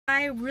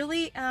I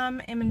really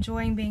am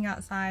enjoying being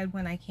outside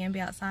when I can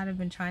be outside. I've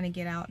been trying to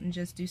get out and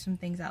just do some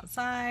things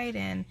outside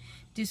and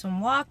do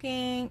some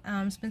walking,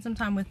 spend some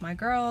time with my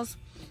girls.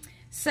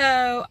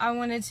 So I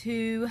wanted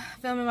to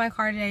film in my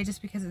car today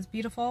just because it's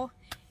beautiful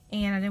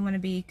and I didn't want to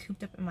be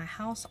cooped up in my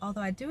house,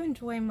 although I do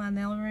enjoy my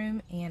nail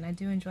room and I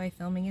do enjoy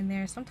filming in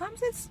there. Sometimes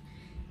it's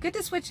good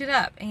to switch it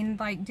up and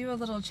like do a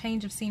little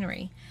change of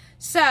scenery.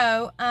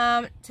 So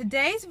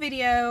today's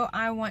video,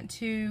 I want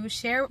to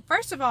share,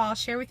 first of all,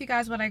 share with you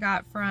guys what I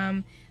got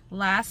from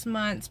last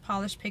month's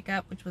polish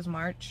pickup, which was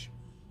March.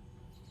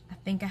 I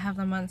think I have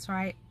the months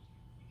right,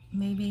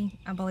 maybe,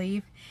 I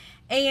believe.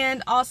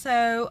 And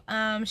also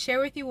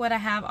share with you what I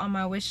have on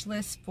my wish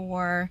list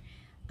for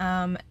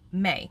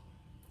May.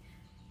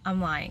 I'm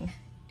lying.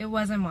 It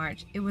wasn't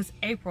March, it was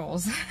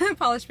April's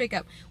polish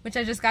pickup, which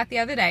I just got the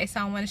other day. So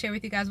I want to share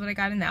with you guys what I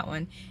got in that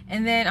one.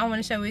 And then I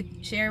want to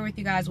share with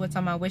you guys what's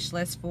on my wish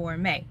list for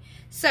May.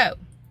 So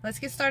let's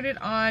get started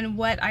on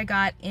what I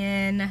got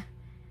in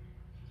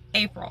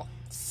April.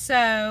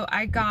 So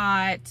I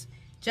got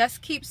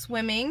Just Keep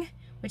Swimming,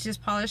 which is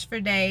Polish for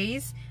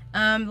Days.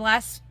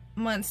 Last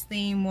month's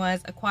theme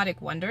was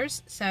Aquatic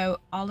Wonders. So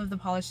all of the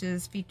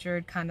polishes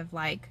featured kind of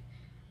like,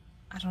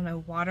 I don't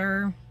know,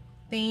 water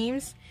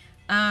themes.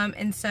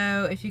 And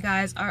so if you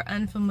guys are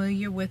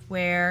unfamiliar with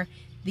where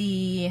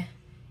the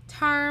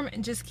term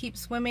Just Keep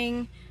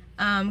Swimming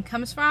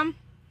comes from,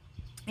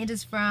 it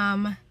is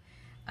from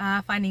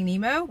Finding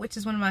Nemo, which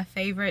is one of my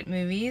favorite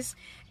movies.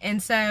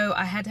 And so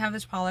I had to have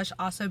this polish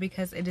also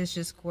because it is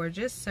just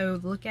gorgeous. So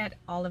look at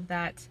all of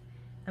that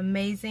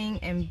amazing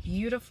and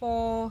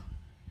beautiful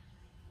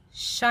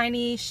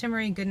shiny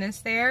shimmery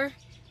goodness there.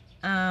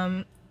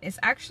 It's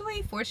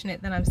actually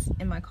fortunate that I'm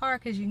in my car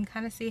because you can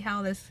kind of see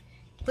how this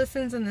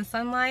glistens in the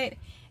sunlight,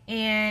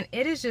 and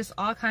it is just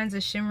all kinds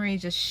of shimmery,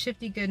 just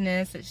shifty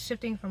goodness. It's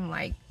shifting from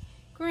like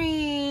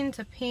green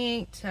to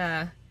pink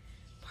to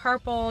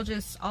purple,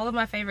 just all of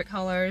my favorite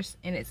colors,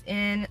 and it's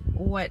in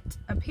what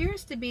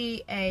appears to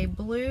be a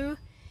blue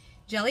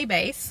jelly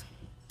base.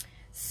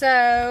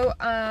 So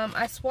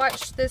I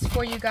swatched this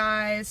for you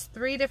guys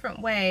 3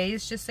 different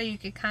ways just so you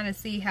could kind of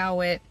see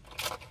how it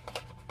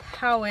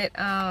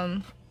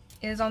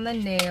is on the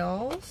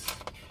nails.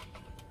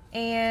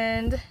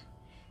 And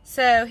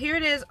so here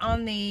it is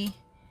on the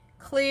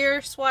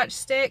clear swatch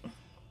stick.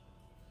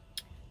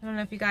 I don't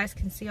know if you guys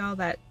can see all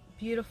that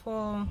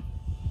beautiful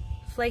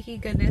flaky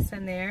goodness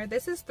in there.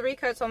 This is 3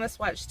 coats on the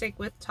swatch stick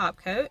with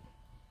top coat.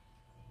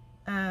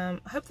 I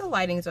hope the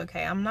lighting's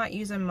okay. I'm not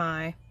using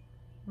my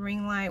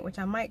ring light, which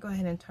I might go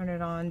ahead and turn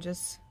it on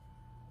just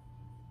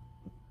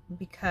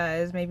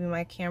because maybe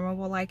my camera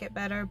will like it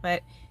better.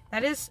 But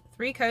that is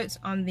 3 coats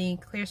on the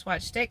clear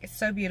swatch stick. It's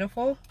so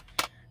beautiful.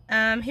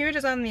 Here it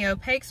is on the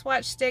opaque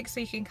swatch stick, so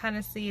you can kind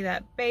of see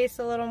that base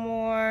a little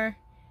more.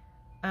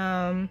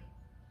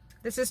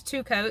 This is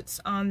 2 coats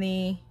on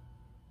the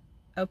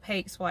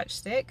opaque swatch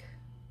stick.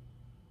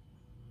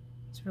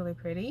 It's really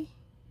pretty.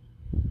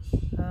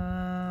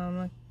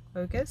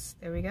 Focus,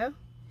 there we go.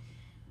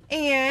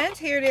 And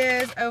here it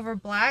is over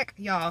black.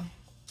 Y'all,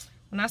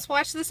 when I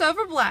swatched this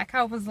over black,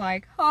 I was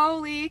like,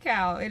 holy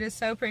cow, it is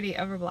so pretty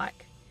over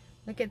black.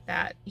 Look at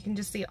that. You can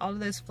just see all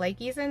of those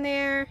flakies in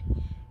there.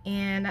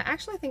 And I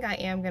actually think I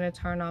am going to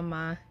turn on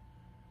my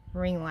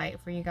ring light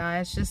for you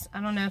guys. Just,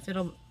 I don't know if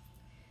it'll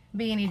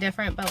be any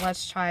different, but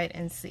let's try it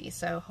and see.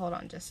 So hold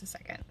on just a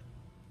second.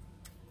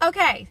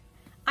 Okay,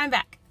 I'm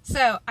back.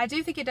 So I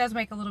do think it does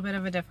make a little bit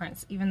of a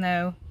difference, even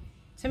though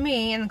to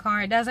me in the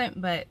car it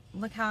doesn't. But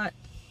look how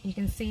you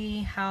can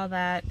see how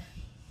that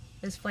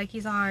those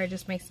flakies are. It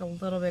just makes a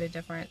little bit of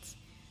difference.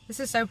 This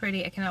is so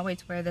pretty. I cannot wait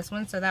to wear this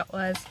one. So that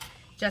was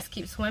Just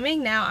Keep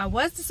Swimming. Now I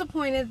was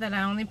disappointed that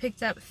I only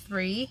picked up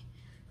 3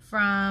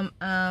 from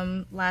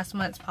last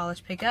month's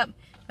polish pickup,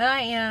 but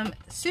I am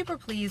super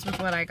pleased with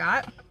what I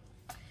got.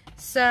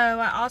 So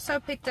I also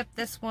picked up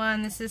this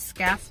one. This is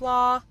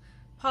Scafflaw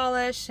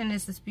polish, and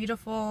it's this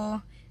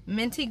beautiful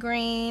minty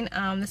green.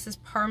 This is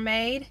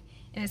Permade,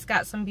 and it's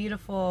got some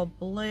beautiful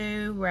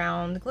blue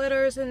round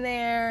glitters in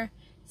there,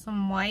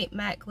 some white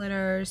matte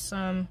glitters,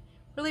 some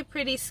really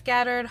pretty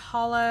scattered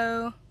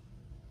hollow,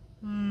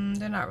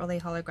 they're not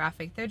really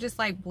holographic, they're just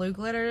like blue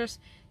glitters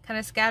kind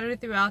of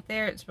scattered throughout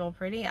there. It's real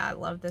pretty. I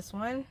love this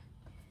one.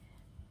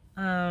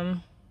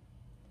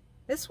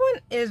 This one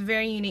is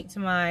very unique to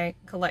my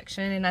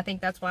collection, and I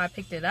think that's why I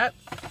picked it up,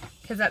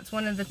 because that's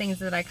one of the things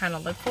that I kind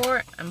of look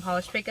for in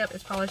polish pickup,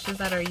 is polishes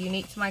that are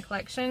unique to my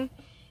collection.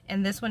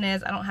 And this one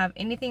is, I don't have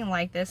anything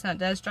like this. Now it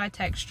does dry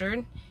textured,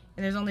 and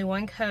there's only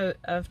 1 coat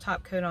of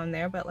top coat on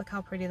there, but look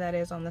how pretty that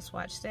is on the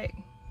swatch stick.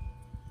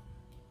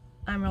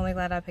 I'm really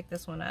glad I picked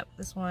this one up.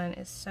 This one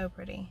is so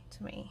pretty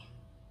to me.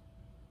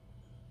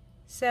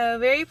 So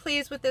very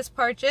pleased with this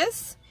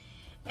purchase.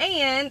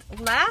 And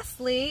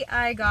lastly,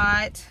 I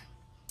got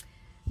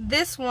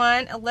this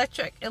one,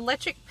 electric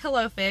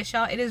pillowfish.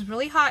 Y'all, it is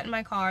really hot in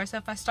my car, so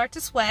if I start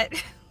to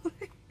sweat,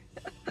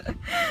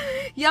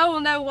 y'all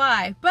will know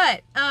why.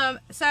 But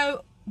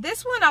so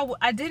this one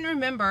I didn't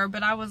remember,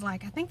 but I was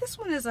like, I think this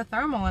one is a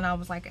thermal, and I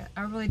was like,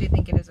 I really do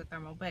think it is a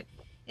thermal, but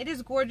It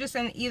is gorgeous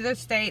in either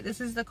state. This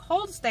is the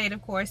cold state,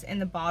 of course, in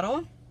the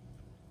bottle.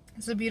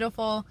 It's a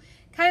beautiful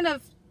kind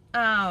of,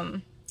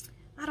 I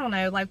don't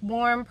know, like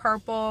warm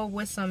purple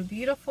with some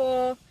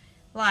beautiful,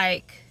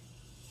 like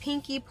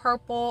pinky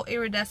purple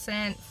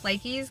iridescent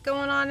flakies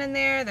going on in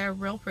there. They're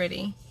real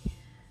pretty.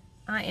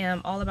 I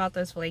am all about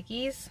those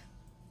flakies.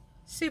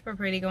 Super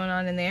pretty going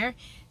on in there.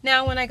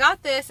 Now, when I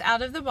got this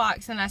out of the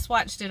box and I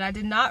swatched it, I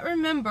did not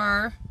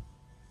remember,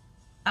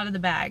 out of the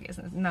bag, it's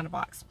not a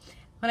box.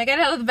 When I got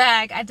it out of the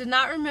bag, I did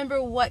not remember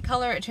what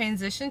color it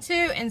transitioned to,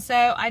 and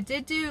so I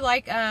did do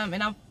like,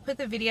 and I'll put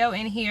the video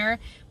in here,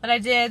 but I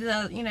did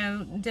the, you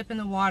know, dip in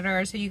the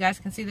water so you guys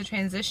can see the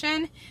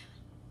transition.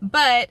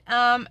 But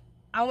I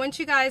want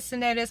you guys to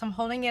notice, I'm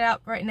holding it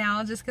up right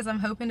now just because I'm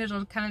hoping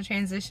it'll kind of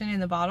transition in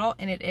the bottle,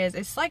 and it is.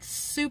 It's like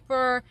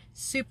super,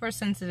 super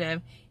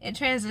sensitive. It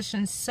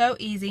transitions so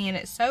easy, and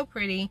it's so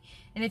pretty.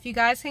 And if you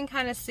guys can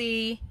kind of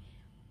see,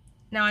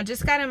 now I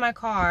just got in my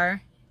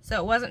car, so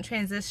it wasn't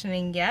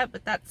transitioning yet,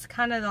 but that's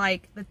kind of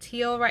like the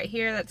teal right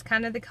here. That's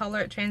kind of the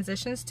color it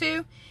transitions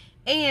to.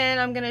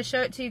 And I'm going to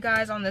show it to you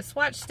guys on the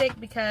swatch stick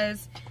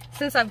because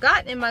since I've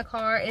gotten in my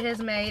car, it has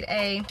made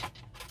a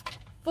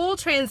full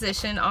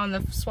transition on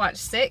the swatch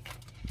stick.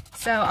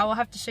 So I will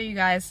have to show you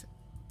guys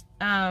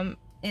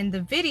in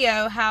the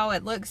video how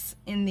it looks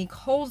in the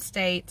cold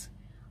state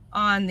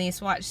on the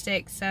swatch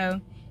stick. So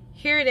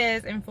here it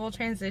is in full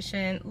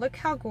transition. Look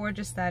how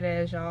gorgeous that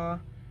is, y'all.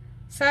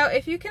 So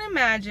if you can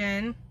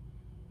imagine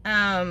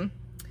kind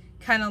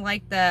of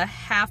like the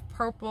half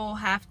purple,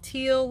 half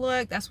teal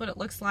look, that's what it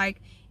looks like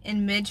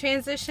in mid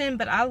transition.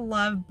 But I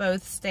love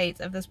both states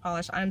of this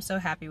polish. I'm so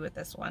happy with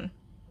this one.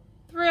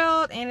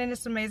 Thrilled, and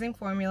it's an amazing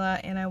formula,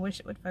 and I wish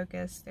it would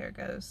focus. There it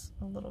goes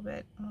a little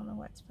bit. I don't know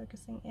why it's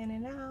focusing in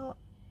and out.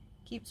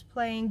 Keeps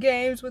playing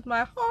games with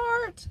my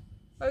heart.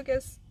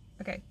 Focus.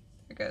 Okay,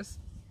 there it goes.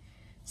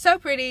 So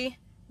pretty.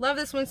 Love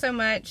this one so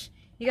much.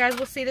 You guys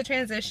will see the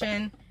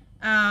transition.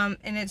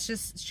 And it's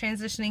just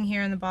transitioning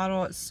here in the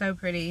bottle. It's so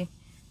pretty.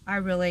 I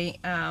really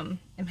am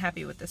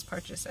happy with this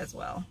purchase as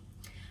well.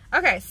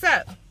 Okay,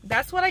 so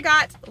that's what I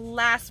got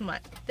last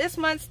month. This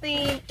month's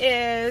theme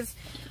is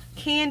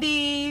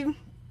candy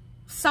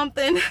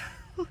something.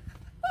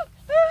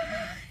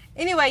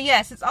 Anyway,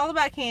 yes, it's all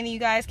about candy, you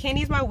guys.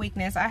 Candy is my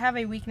weakness. I have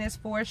a weakness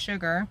for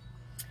sugar.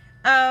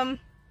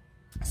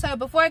 So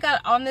before I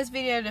got on this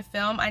video to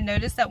film, I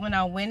noticed that when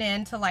I went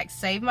in to like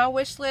save my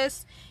wish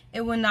list,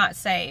 it would not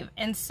save.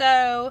 And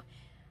so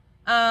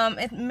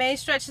it may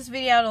stretch this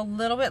video out a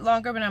little bit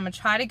longer, but I'm gonna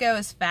try to go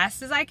as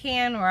fast as I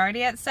can. We're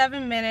already at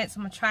 7 minutes.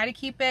 I'm gonna try to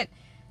keep it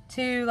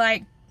to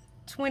like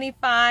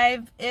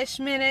 25-ish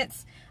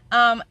minutes.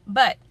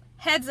 But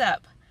heads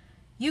up,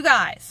 you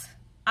guys,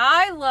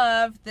 I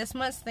love this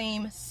month's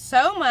theme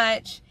so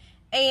much,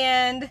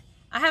 and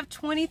I have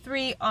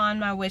 23 on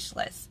my wish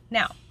list.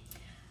 Now,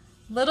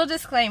 little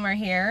disclaimer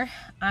here,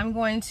 I'm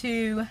going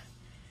to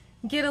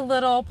get a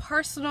little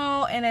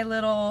personal and a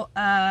little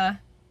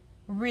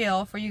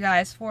real for you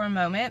guys for a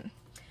moment.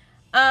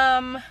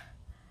 And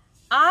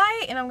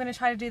I'm going to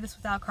try to do this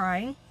without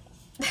crying.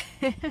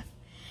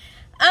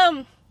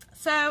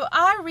 So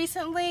I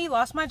recently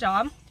lost my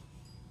job.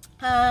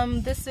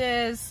 This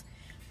is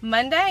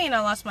Monday, and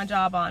I lost my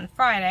job on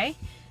Friday.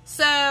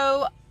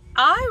 So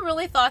I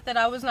really thought that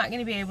I was not going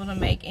to be able to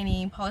make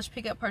any polish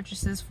pickup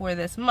purchases for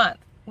this month,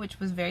 which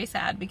was very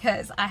sad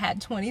because I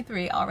had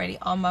 23 already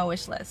on my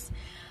wish list.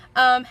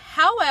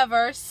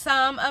 However,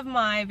 some of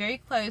my very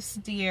close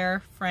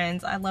dear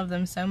friends, I love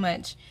them so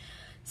much,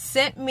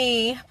 sent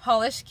me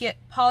polish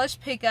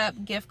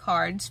pickup gift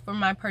cards for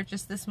my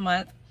purchase this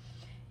month.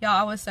 Y'all,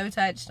 I was so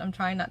touched. I'm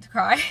trying not to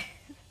cry.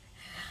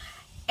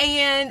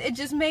 And it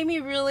just made me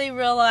really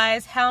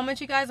realize how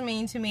much you guys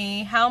mean to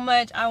me, how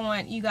much I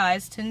want you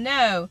guys to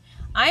know.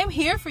 I am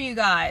here for you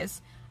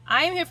guys.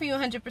 I am here for you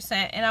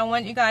 100%, and I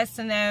want you guys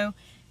to know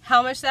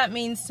how much that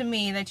means to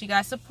me, that you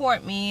guys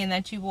support me and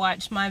that you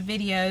watch my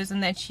videos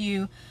and that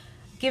you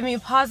give me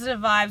positive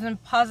vibes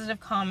and positive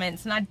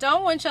comments. And I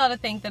don't want y'all to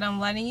think that I'm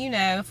letting you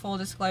know, full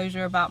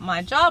disclosure, about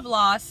my job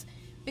loss,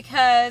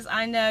 because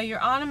I know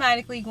you're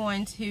automatically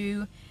going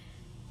to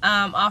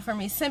offer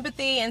me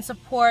sympathy and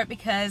support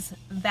because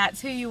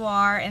that's who you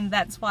are, and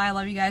that's why I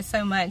love you guys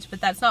so much. But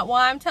that's not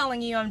why I'm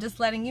telling you. I'm just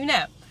letting you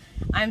know.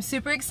 I'm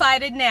super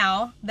excited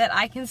now that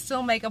I can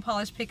still make a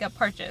polish pickup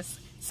purchase.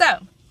 So,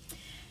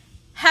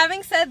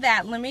 having said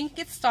that, let me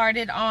get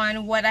started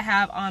on what I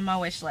have on my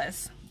wish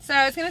list. So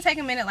it's going to take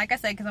a minute, like I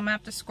said, because I'm going to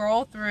have to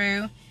scroll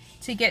through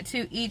to get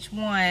to each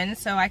one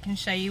so I can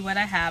show you what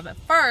I have. But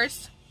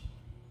first,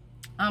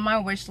 on my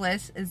wish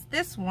list is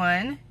this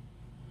one.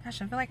 Gosh,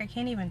 I feel like I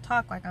can't even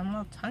talk, like I'm a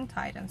little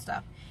tongue-tied and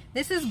stuff.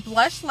 This is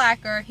Blush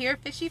Lacquer, Here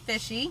Fishy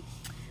Fishy.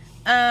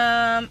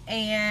 And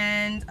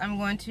I'm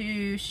going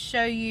to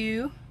show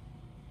you,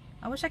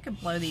 I wish I could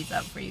blow these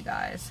up for you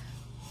guys,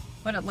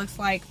 what it looks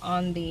like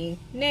on the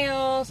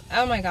nails.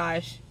 Oh my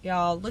gosh,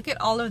 y'all, look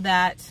at all of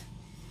that.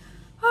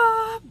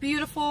 Oh,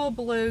 beautiful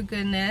blue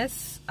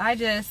goodness. I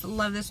just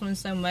love this one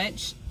so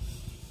much.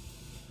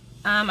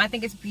 I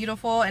think it's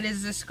beautiful. It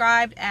is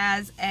described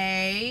as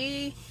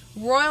a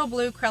royal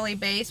blue curly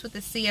base with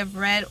a sea of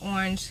red,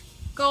 orange,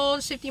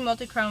 gold, shifty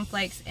multi-chrome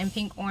flakes, and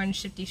pink orange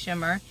shifty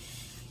shimmer.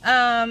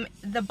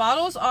 The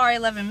bottles are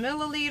 11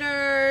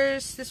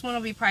 milliliters. This one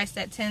will be priced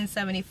at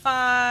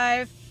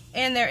 $10.75,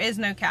 and there is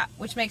no cap,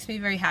 which makes me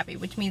very happy,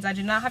 which means I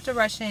do not have to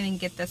rush in and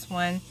get this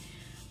one.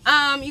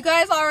 You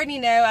guys already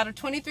know, out of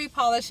 23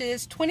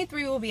 polishes,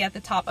 23 will be at the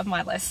top of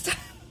my list.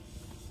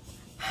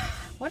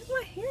 What is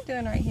my hair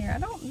doing right here? I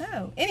don't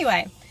know.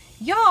 Anyway,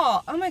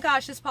 y'all, oh my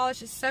gosh, this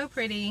polish is so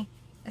pretty.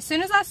 As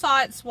soon as I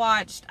saw it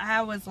swatched,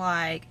 I was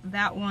like,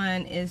 that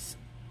one is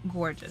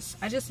gorgeous.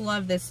 I just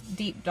love this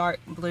deep dark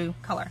blue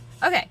color.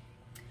 Okay,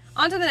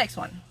 on to the next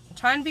one. I'm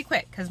trying to be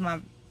quick because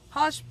my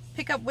polish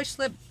pickup wish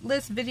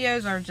list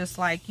videos are just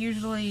like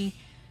usually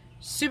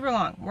super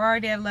long. We're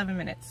already at 11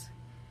 minutes.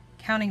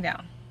 Counting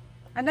down.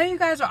 I know you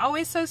guys are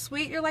always so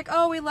sweet. You're like,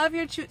 oh, we love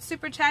your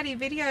super chatty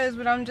videos,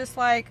 but I'm just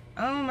like,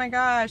 oh my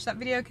gosh, that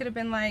video could have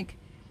been like,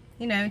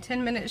 you know,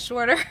 10 minutes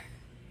shorter.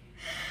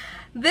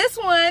 This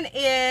one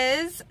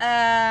is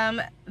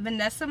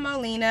Vanessa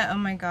Molina. Oh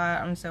my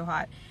god, I'm so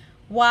hot.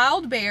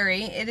 Wild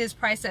Berry. It is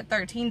priced at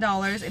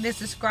 $13. It is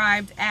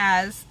described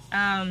as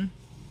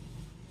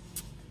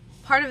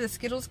part of the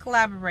Skittles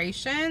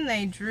collaboration.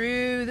 They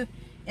drew the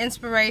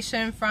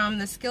inspiration from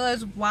the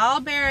Skittles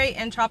Wild Berry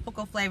and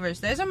Tropical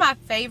flavors. Those are my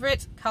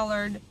favorite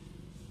colored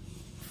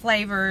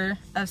flavor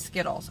of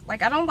Skittles.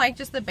 Like, I don't like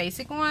just the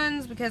basic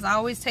ones because I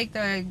always take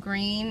the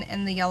green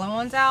and the yellow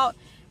ones out,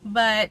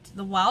 but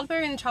the Wild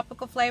Berry and the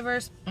Tropical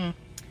flavors,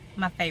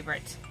 my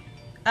favorite.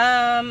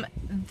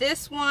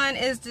 This one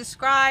is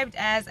described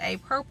as a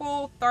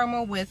purple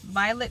thermal with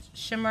violet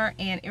shimmer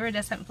and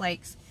iridescent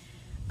flakes.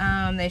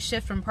 They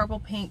shift from purple,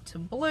 pink to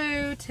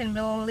blue. 10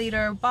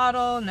 milliliter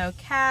bottle, no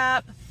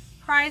cap,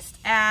 priced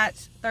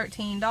at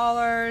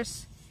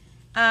 $13.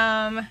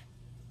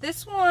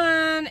 This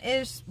one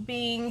is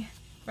being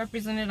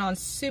represented on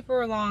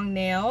super long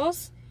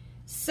nails.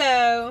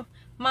 So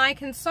my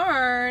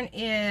concern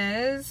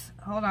is,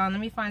 hold on,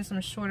 let me find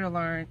some shorter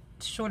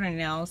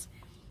nails.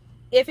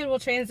 If it will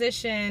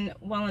transition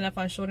well enough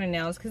on shorter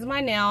nails, because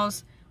my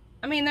nails,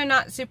 I mean, they're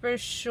not super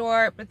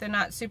short, but they're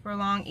not super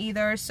long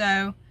either.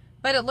 So,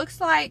 but it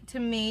looks like to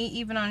me,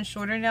 even on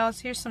shorter nails,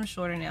 here's some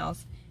shorter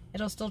nails,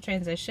 it'll still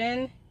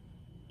transition.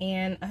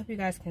 And I hope you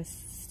guys can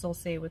still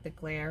see with the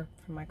glare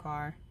from my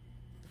car.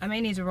 I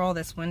may need to roll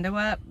this window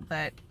up,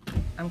 but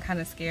I'm kind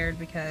of scared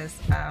because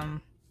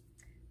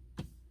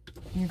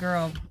your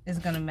girl is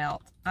gonna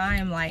melt. I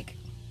am like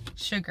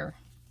sugar.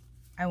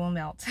 I will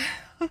melt.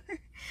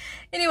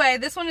 Anyway,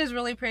 this one is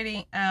really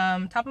pretty.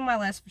 Top of my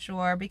list for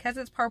sure because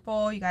it's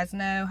purple. You guys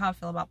know how I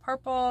feel about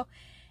purple.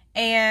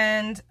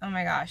 And oh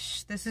my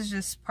gosh, this is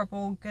just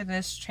purple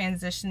goodness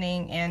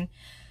transitioning. And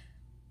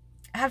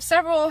I have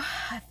several,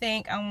 I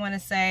think I want to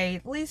say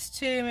at least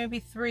 2, maybe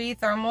 3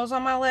 thermals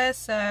on my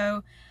list.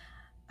 So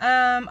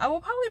I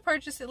will probably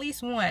purchase at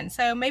least 1.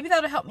 So maybe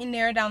that'll help me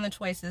narrow down the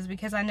choices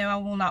because I know I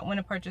will not want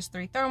to purchase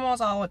 3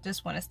 thermals. I'll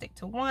just want to stick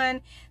to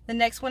 1. The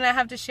next one I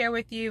have to share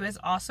with you is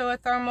also a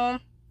thermal.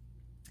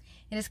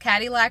 It is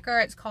Caddy Lacquer.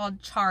 It's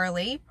called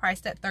Charlie,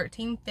 priced at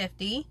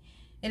 $13.50.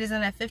 It is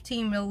in a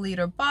 15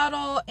 milliliter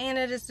bottle, and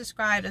it is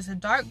described as a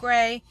dark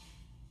gray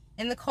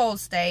in the cold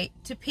state,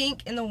 to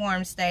pink in the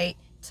warm state,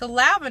 to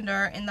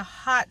lavender in the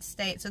hot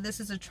state. So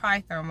this is a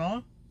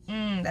trithermal.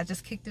 That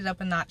just kicked it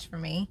up a notch for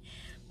me.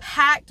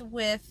 Packed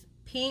with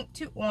pink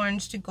to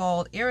orange to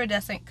gold,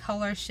 iridescent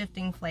color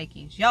shifting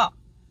flakies. Y'all,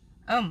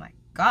 oh my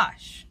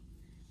gosh.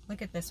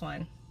 Look at this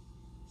one.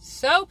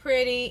 So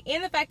pretty,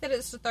 and the fact that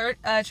it's a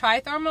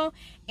trithermal,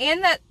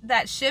 and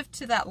that shift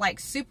to that like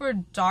super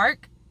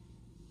dark.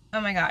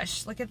 Oh my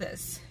gosh, look at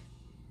this.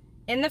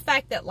 And the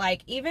fact that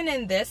like even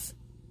in this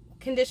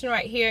condition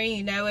right here,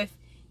 you know, if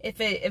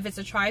it's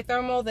a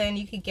trithermal, then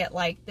you could get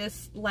like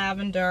this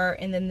lavender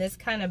and then this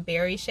kind of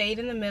berry shade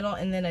in the middle,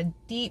 and then a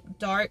deep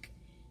dark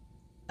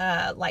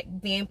like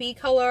vampy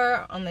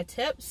color on the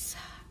tips.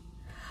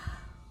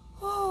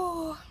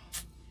 Oh,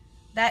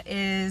 that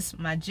is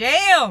my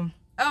jam.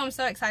 Oh, I'm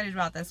so excited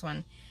about this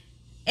one.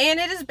 And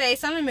it is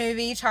based on the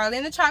movie Charlie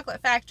and the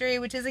Chocolate Factory,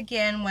 which is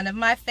again one of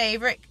my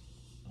favorite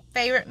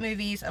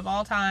movies of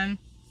all time.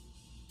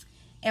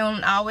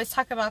 And I always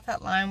talk about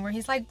that line where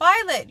he's like,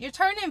 Violet, you're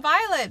turning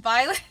violet,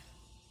 Violet.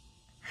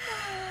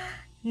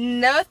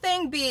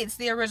 Nothing beats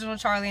the original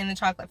Charlie and the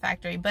Chocolate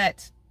Factory,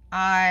 but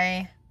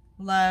I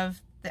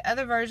love the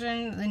other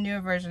version, the newer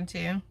version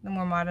too, the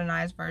more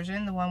modernized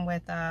version, the one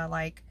with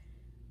like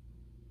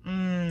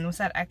what's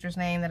that actor's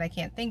name that I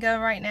can't think of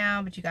right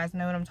now, but you guys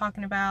know what I'm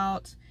talking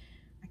about.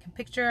 I can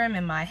picture him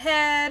in my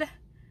head.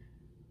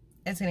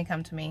 It's gonna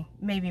come to me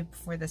maybe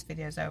before this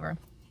video is over.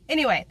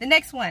 Anyway, the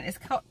next one is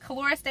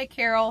Colores de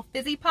Carol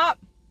Fizzy Pop.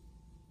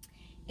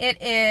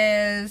 It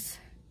is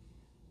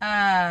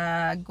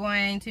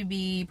going to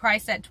be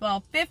priced at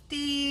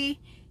 $12.50.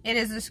 It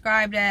is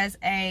described as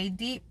a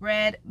deep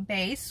red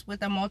base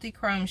with a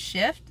multi-chrome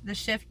shift. The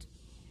shift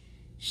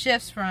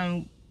shifts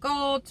from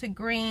gold to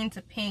green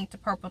to pink to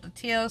purple to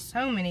teal.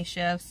 So many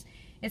shifts.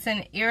 It's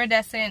an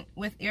iridescent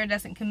with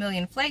iridescent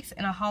chameleon flakes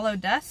and a hollow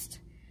dust.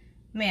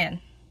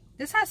 Man,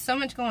 this has so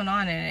much going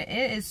on in it.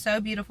 It is so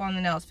beautiful on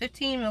the nails.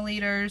 15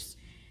 milliliters,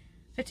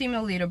 15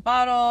 milliliter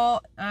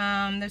bottle.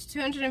 There's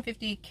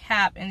 250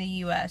 cap in the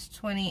US,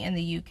 20 in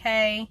the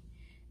UK.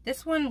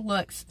 This one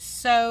looks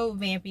so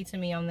vampy to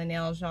me on the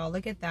nails, y'all.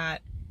 Look at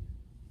that.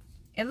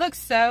 It looks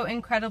so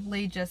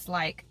incredibly just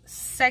like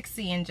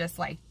sexy and just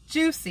like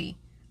juicy.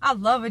 I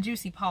love a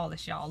juicy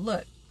polish, y'all.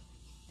 Look.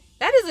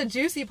 That is a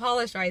juicy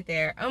polish right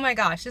there. Oh my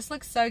gosh, this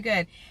looks so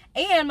good.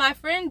 And my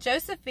friend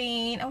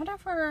Josephine, I wonder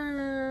if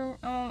her,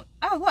 oh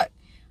look.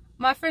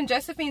 My friend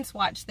Josephine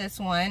swatched this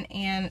one,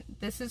 and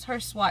this is her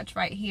swatch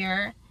right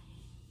here.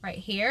 Right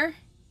here.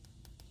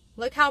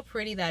 Look how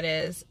pretty that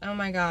is. Oh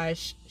my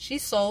gosh. She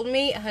sold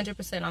me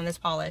 100% on this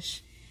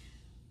polish.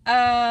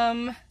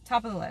 Top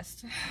of the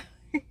list.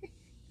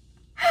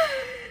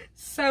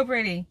 So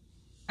pretty.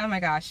 Oh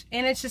my gosh.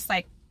 And it's just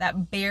like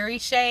that berry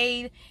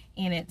shade,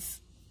 and it's,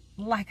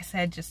 like I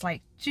said, just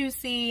like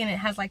juicy, and it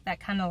has like that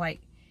kind of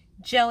like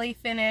jelly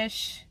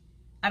finish.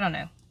 I don't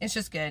know. It's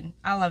just good.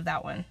 I love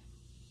that one.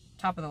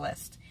 Top of the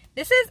list.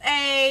 This is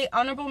a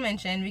honorable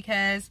mention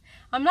because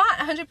I'm not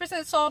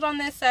 100% sold on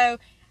this. So,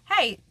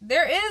 hey,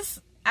 there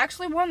is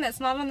actually one that's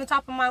not on the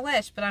top of my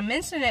list, but I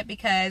mentioned it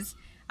because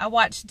I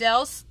watched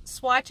Dell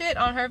swatch it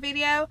on her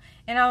video,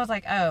 and I was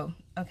like, oh,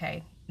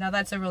 okay. Now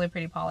that's a really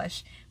pretty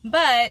polish.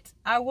 But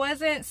I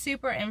wasn't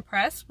super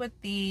impressed with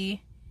the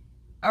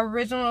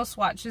original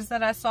swatches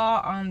that I saw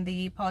on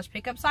the polish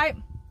pickup site.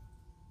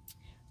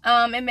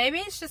 And maybe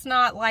it's just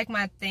not like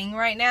my thing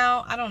right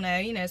now. I don't know,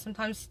 you know,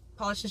 sometimes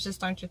polishes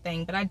just aren't your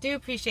thing, but I do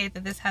appreciate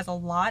that this has a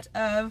lot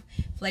of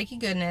flaky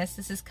goodness.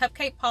 This is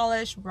Cupcake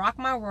Polish Rock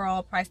My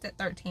World, priced at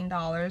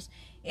 $13.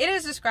 It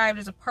is described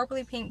as a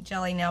purpley pink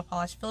jelly nail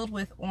polish filled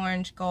with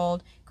orange,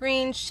 gold,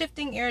 green,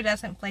 shifting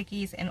iridescent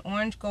flakies and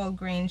orange, gold,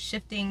 green,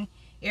 shifting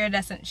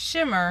iridescent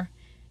shimmer,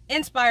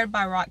 inspired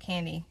by rock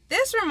candy.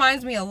 This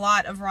reminds me a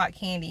lot of rock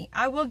candy.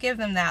 I will give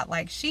them that.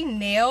 Like, she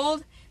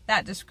nailed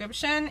that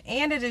description,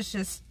 and it is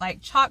just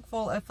like chock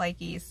full of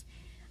flakies.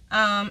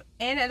 And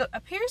it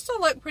appears to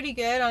look pretty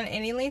good on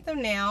any length of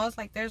nails.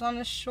 Like, there's on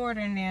the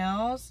shorter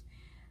nails.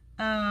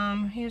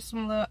 Here's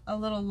some a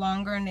little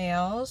longer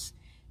nails.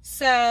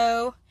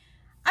 So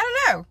I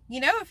don't know,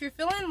 you know, if you're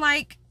feeling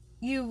like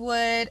you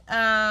would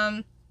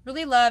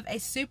really love a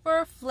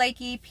super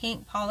flaky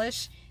pink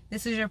polish,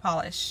 this is your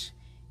polish.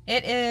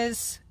 It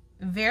is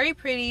very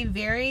pretty,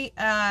 very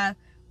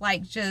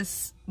like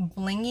just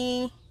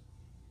blingy.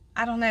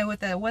 I don't know,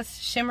 with the what's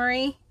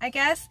shimmery, I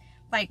guess,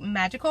 like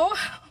magical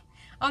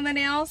on the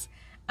nails.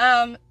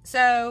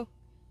 So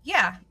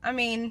yeah, I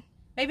mean,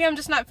 maybe I'm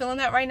just not feeling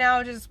that right now.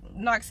 It just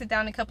knocks it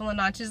down a couple of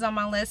notches on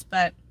my list,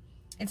 but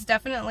it's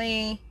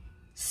definitely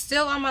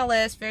still on my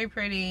list. Very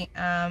pretty,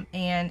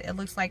 and it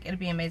looks like it'll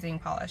be amazing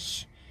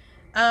polish.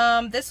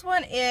 This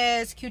one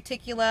is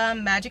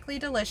Cuticula Magically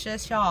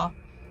Delicious, y'all.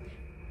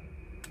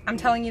 I'm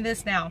telling you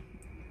this now.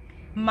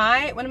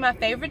 One of my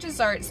favorite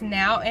desserts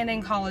now and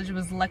in college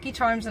was Lucky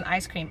Charms and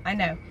ice cream. I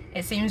know,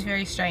 it seems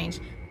very strange,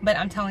 but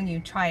I'm telling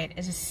you, try it.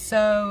 It's just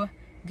so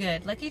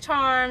good. Lucky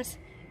Charms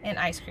and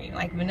ice cream,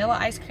 like vanilla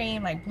ice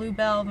cream, like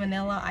Bluebell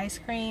vanilla ice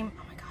cream.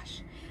 Oh my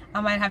gosh,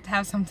 I might have to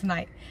have some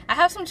tonight. I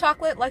have some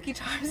chocolate Lucky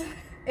Charms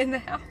in the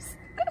house.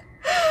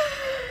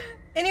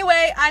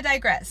 Anyway, I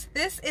digress.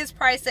 This is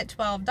priced at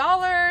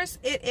 $12.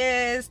 It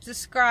is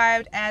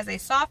described as a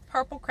soft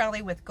purple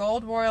crelly with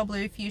gold, royal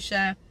blue,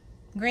 fuchsia,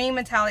 green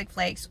metallic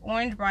flakes,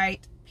 orange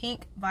bright,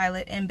 pink,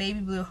 violet, and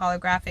baby blue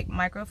holographic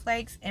micro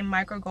flakes and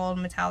micro gold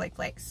metallic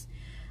flakes.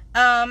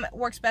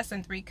 Works best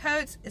in 3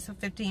 coats. It's a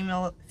 15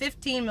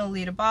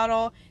 milliliter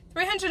bottle,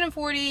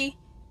 340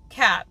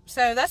 cap.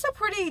 So that's a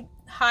pretty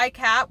high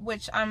cap,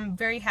 which I'm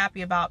very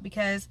happy about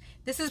because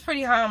this is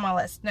pretty high on my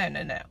list. No.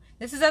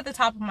 This is at the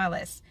top of my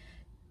list.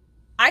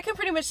 I can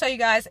pretty much tell you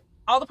guys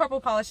all the purple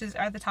polishes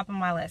are at the top of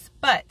my list,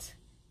 but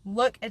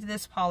look at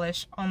this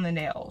polish on the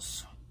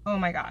nails. Oh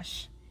my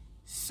gosh.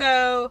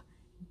 So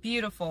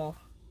beautiful.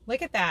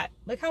 Look at that.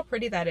 Look how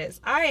pretty that is.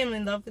 I am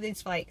in love with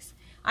these flakes.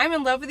 I'm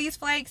in love with these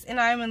flakes, and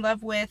I'm in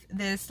love with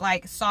this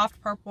like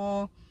soft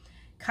purple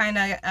kind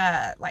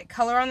of like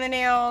color on the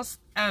nails.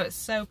 Oh, it's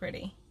so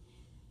pretty.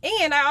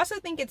 And I also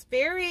think it's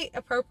very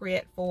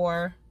appropriate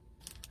for,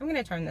 I'm going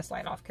to turn this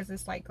light off because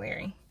it's like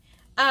glaring.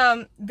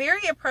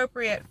 Very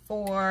appropriate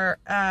for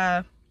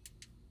the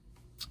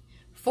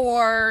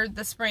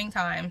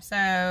springtime.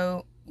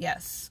 So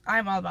yes,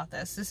 I'm all about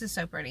this. This is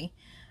so pretty.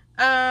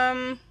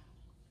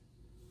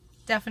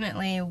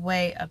 Definitely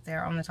way up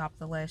there on the top of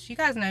the list. You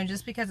guys know,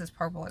 just because it's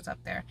purple, it's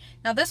up there.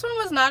 Now this one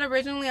was not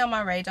originally on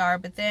my radar,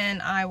 but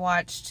then I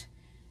watched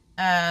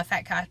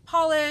Fat Cat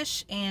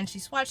Polish, and she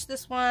swatched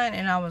this one,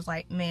 and I was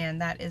like, man,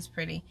 that is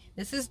pretty.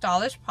 This is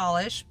Dollish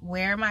Polish,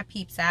 Where My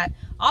Peeps At.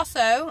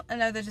 Also,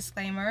 another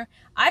disclaimer,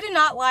 I do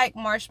not like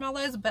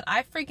marshmallows, but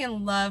I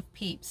freaking love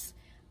Peeps.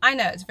 I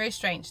know, it's very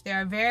strange. They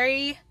are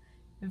very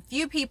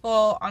few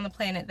people on the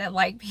planet that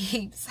like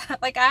peeps.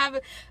 Like I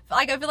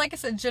feel like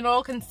it's a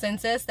general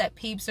consensus that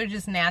peeps are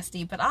just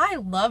nasty, but I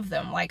love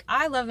them. Like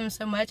I love them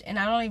so much, and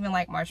I don't even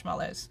like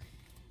marshmallows.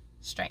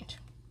 Strange,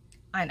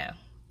 I know.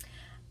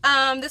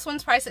 This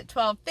one's priced at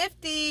 $12.50.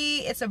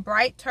 It's a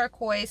bright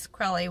turquoise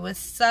crelly with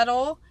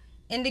subtle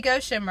indigo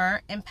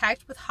shimmer and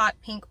packed with hot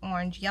pink,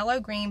 orange, yellow,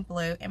 green,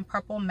 blue, and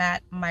purple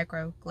matte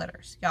micro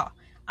glitters. Y'all,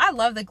 I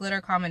love the glitter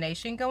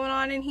combination going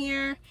on in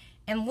here.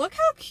 And look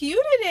how cute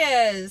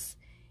it is.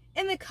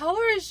 And the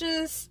color is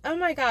just, oh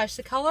my gosh,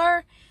 the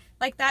color,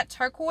 like that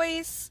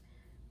turquoise,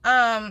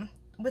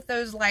 with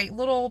those like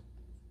little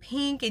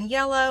pink and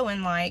yellow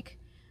and like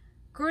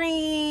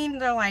green,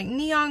 they're like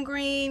neon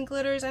green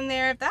glitters in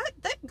there. That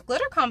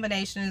glitter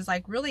combination is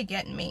like really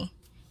getting me.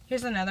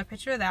 Here's another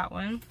picture of that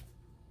one.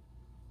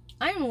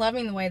 I am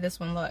loving the way this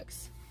one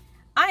looks.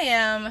 I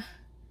am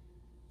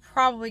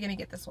probably gonna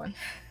get this one.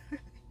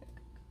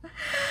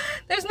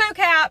 There's no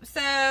cap,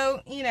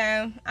 so, you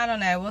know, I don't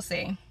know, we'll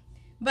see.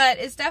 But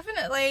it's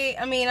definitely,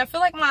 I mean, I feel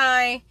like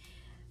my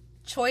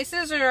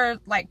choices are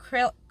like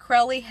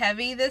crelly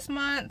heavy this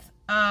month,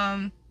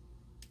 and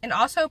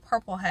also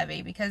purple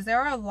heavy, because there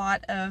are a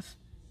lot of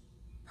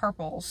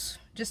purples,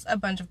 just a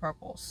bunch of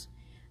purples.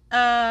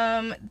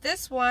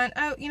 This one,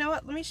 oh, you know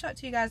what, let me show it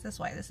to you guys this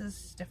way. This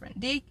is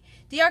different.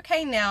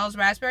 DRK Nails,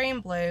 raspberry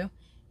and blue.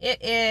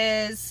 It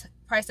is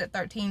priced at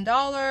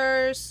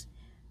 $13.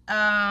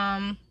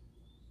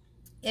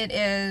 It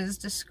is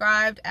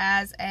described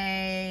as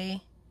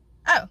a,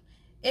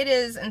 it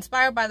is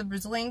inspired by the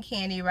Brazilian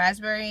candy.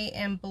 Raspberry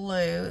and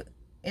blue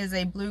is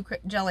a blue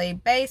jelly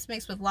base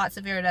mixed with lots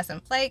of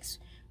iridescent flakes,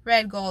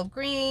 red, gold,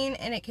 green,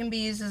 and it can be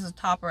used as a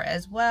topper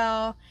as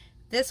well.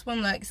 This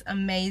one looks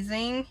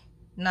amazing,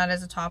 not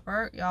as a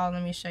topper. Y'all,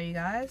 let me show you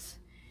guys.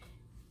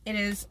 It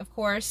is, of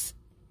course,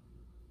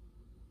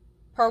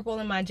 purple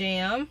in my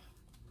jam.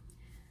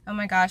 Oh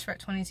my gosh, we're at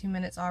 22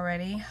 minutes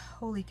already.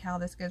 Holy cow,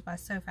 this goes by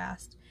so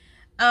fast.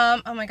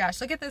 Oh my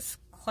gosh, look at this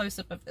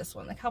close-up of this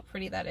one. Look how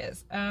pretty that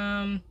is.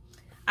 I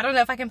don't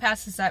know if I can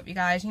pass this up, you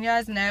guys. You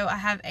guys know I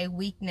have a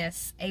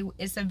weakness.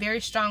 It's a very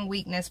strong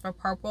weakness for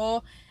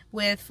purple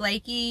with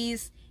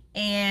flakies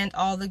and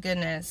all the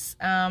goodness.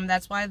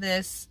 That's why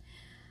this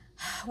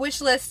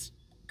Wishlist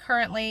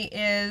currently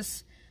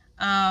is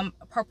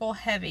purple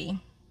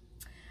heavy.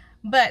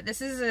 But this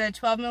is a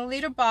 12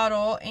 milliliter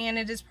bottle, and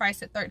it is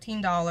priced at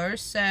 $13.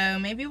 So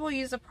maybe we'll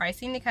use the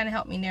pricing to kind of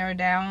help me narrow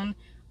down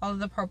all of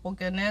the purple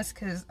goodness,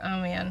 because, oh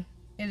man,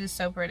 it is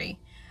so pretty.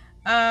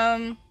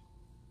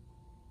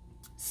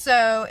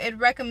 So it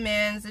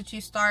recommends that you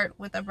start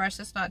with a brush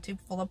that's not too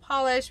full of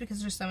polish,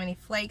 because there's so many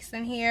flakes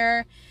in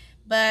here.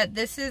 But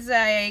this is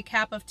a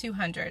cap of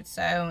 200,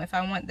 so if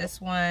I want this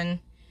one,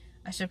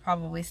 I should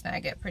probably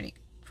snag it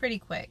pretty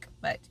quick.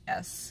 But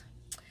yes,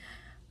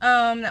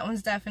 that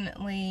one's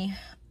definitely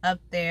up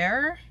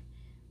there.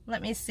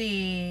 Let me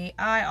see.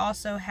 I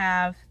also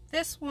have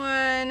this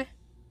one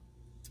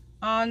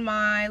on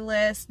my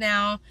list.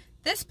 Now,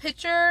 this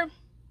picture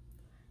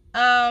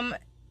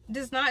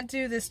does not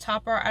do this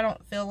topper, I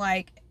don't feel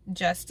like,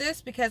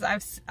 justice, because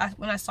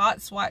when I saw it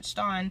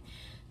swatched on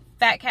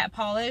Fat Cat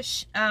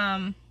Polish,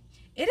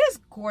 it is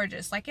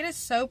gorgeous. Like, it is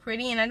so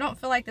pretty, and I don't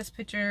feel like this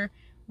picture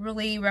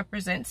really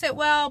represents it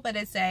well, but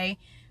it's a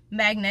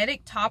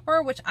magnetic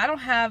topper, which I don't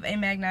have a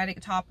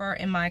magnetic topper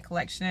in my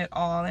collection at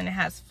all, and it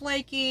has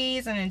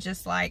flakies, and it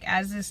just like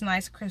adds this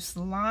nice crisp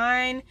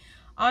line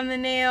on the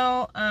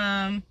nail,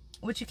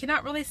 which you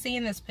cannot really see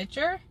in this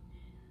picture.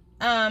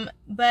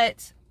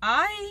 But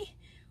I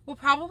will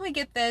probably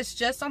get this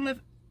just on the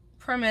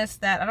premise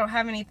that I don't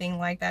have anything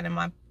like that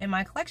in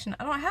my collection.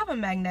 I don't have a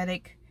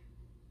magnetic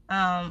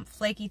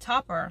flaky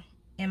topper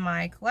in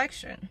my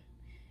collection.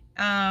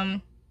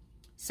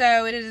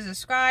 So it is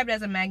described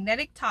as a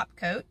magnetic top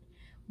coat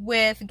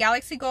with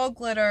galaxy gold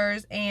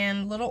glitters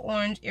and little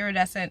orange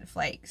iridescent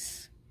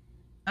flakes.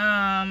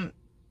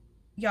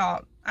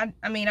 Y'all,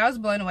 I mean, I was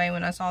blown away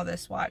when I saw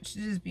this swatch.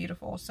 It is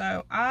beautiful.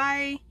 So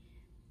I'm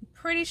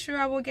pretty sure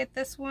I will get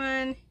this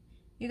one.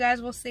 You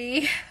guys will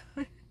see.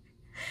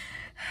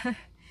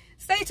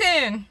 Stay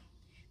tuned.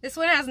 This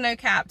one has no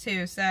cap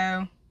too,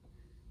 so,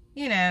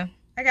 you know,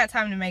 I got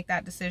time to make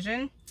that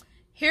decision.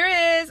 Here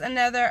is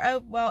another,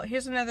 oh, well,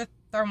 here's another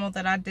thermal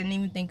that I didn't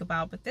even think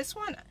about, but this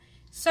one,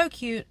 so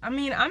cute. I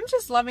mean, I'm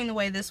just loving the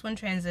way this one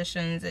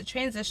transitions. It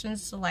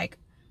transitions to, like,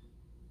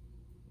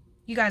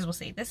 you guys will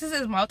see. This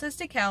is Maltas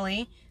de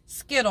Kelly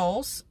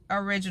Skittles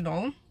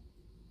original.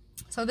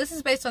 So this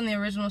is based on the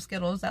original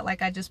Skittles that,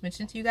 like I just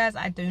mentioned to you guys,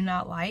 I do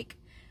not like.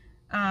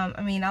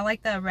 I mean, I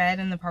like the red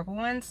and the purple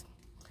ones,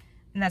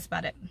 and that's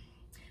about it.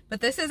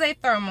 But this is a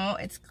thermal.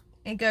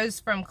 It goes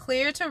from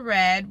clear to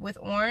red with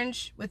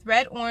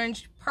red,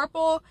 orange,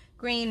 purple,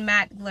 green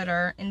matte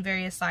glitter in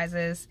various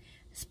sizes.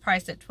 It's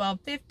priced at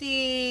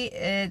 $12.50.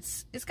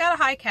 It's got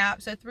a high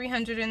cap, so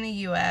 $300 in the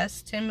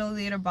US, 10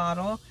 milliliter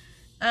bottle.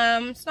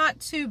 It's not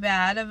too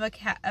bad of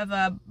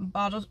a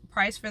bottle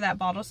price for that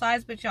bottle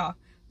size, but y'all,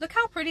 look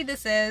how pretty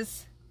this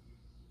is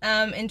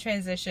in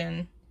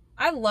transition.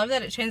 I love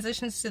that it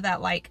transitions to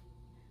that like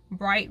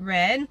bright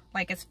red,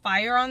 like it's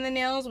fire on the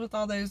nails with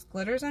all those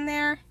glitters in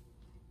there.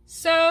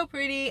 So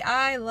pretty.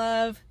 I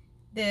love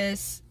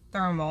this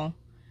thermal.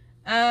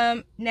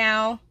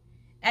 Now,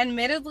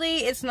 admittedly,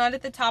 it's not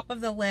at the top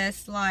of the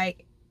list,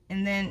 like,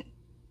 and then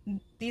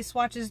these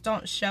swatches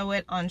don't show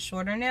it on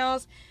shorter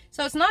nails.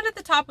 So it's not at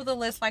the top of the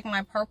list like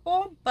my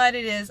purple, but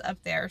it is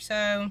up there.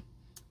 So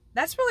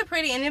that's really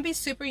pretty, and it'd be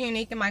super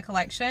unique in my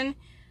collection.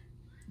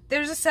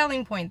 There's a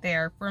selling point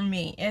there for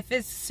me. If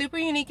it's super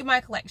unique in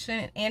my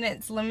collection and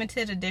it's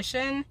limited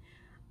edition,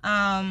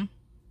 I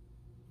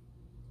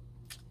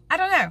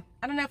don't know.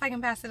 I don't know if I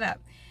can pass it up.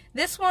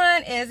 This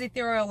one is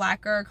ethereal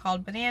lacquer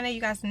called Banana.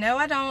 You guys know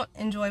I don't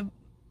enjoy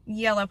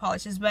yellow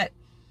polishes, but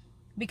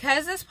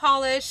because this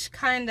polish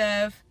kind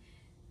of,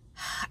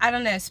 I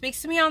don't know,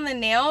 speaks to me on the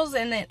nails,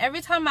 and then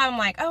every time I'm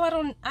like, oh,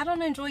 I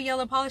don't enjoy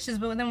yellow polishes,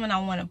 but then when I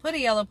want to put a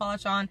yellow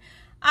polish on,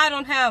 I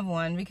don't have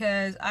one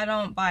because I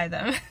don't buy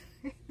them.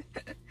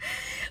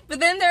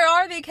 But then there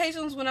are the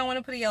occasions when I want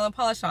to put a yellow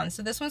polish on.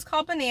 So this one's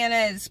called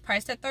Banana. It's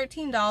priced at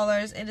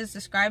 $13. It is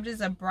described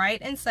as a bright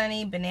and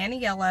sunny banana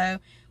yellow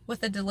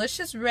with a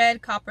delicious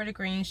red, copper to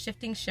green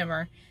shifting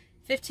shimmer.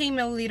 15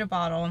 milliliter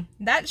bottle.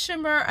 That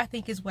shimmer, I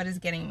think, is what is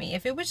getting me.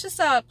 If it was just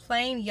a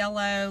plain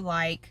yellow,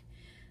 like,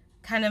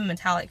 kind of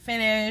metallic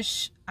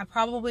finish, I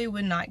probably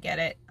would not get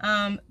it.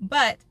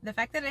 But the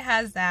fact that it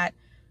has that,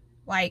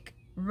 like,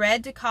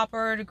 red to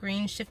copper to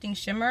green shifting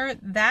shimmer,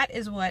 that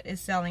is what is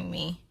selling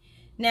me.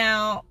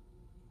 Now,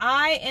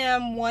 I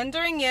am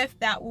wondering if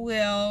that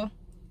will,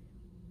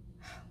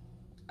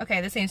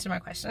 okay, this answered my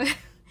question,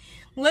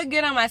 look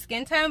good on my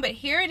skin tone, but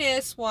here it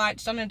is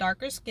swatched on a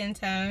darker skin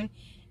tone,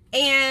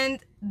 and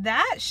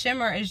that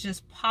shimmer is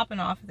just popping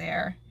off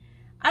there.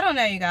 I don't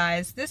know, you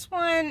guys. This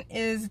one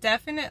is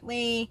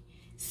definitely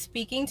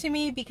speaking to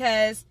me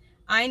because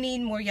I need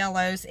more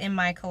yellows in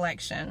my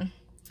collection.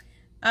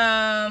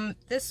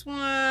 This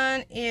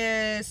one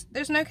is,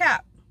 there's no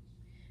cap.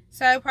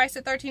 So priced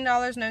at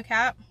 $13, no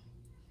cap.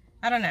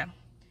 I don't know.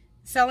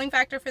 Selling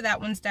factor for that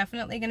one's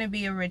definitely going to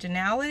be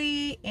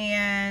originality,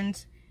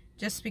 and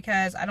just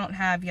because I don't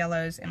have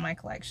yellows in my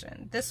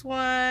collection. This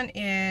one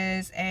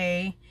is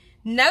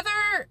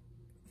another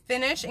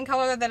finish and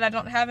color that I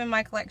don't have in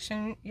my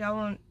collection. Y'all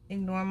won't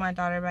ignore my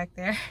daughter back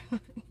there.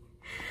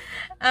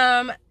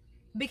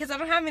 Because I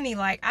don't have any,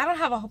 like, I don't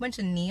have a whole bunch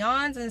of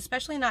neons, and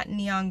especially not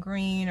neon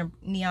green or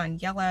neon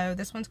yellow.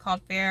 This one's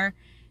called Fair.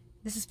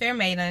 This is Fair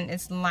Maiden.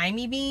 It's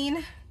Limey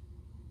Bean.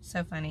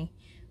 So funny.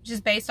 Which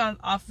is based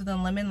off of the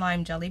lemon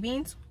lime jelly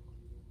beans.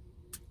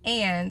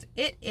 And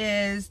it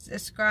is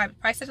described,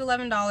 priced at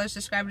 $11,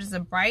 described as a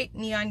bright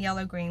neon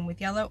yellow green with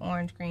yellow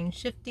orange green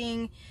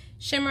shifting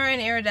shimmer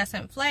and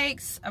iridescent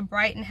flakes. A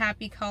bright and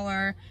happy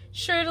color,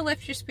 sure to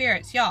lift your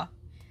spirits. Y'all,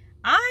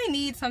 I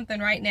need something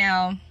right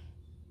now.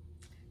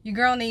 Your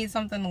girl needs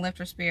something to lift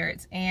her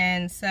spirits.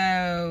 And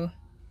so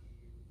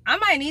I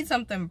might need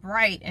something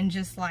bright and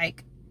just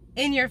like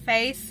in your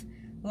face,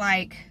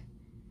 like,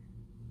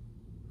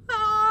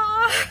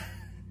 ah.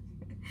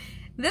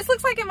 This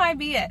looks like it might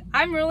be it.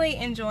 I'm really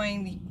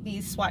enjoying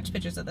these swatch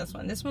pictures of this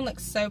one. This one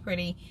looks so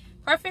pretty.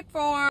 Perfect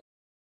for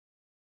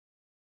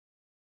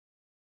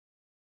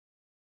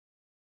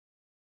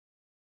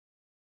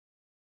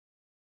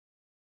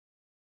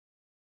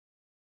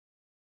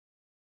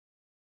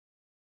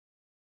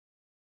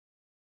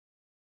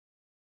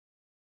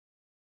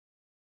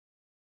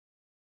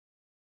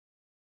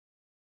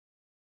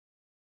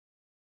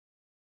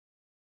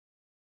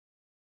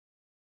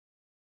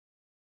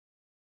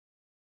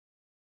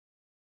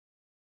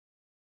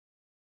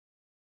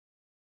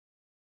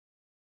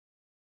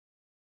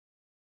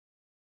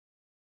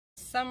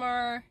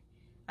summer.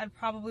 I'd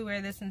probably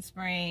wear this in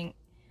spring.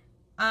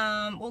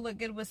 Will look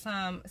good with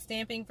some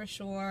stamping for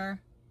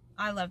sure.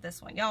 I love this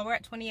one. Y'all, we're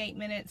at 28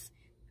 minutes.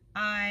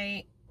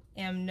 I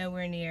am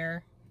nowhere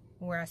near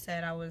where I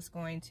said I was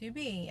going to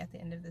be at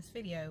the end of this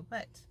video,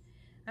 but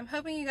I'm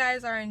hoping you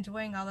guys are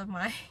enjoying all of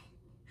my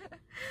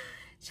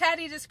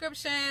chatty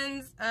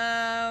descriptions.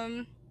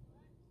 I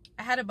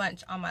had a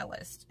bunch on my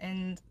list,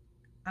 and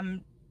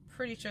I'm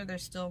pretty sure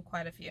there's still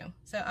quite a few.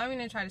 So I'm going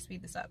to try to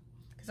speed this up,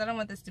 because I don't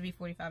want this to be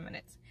 45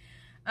 minutes.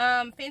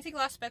 Fancy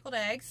Gloss Speckled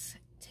Eggs,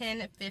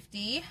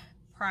 $10.50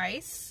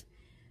 price.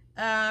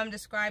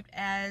 Described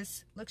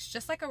as, looks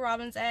just like a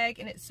robin's egg,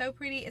 and it's so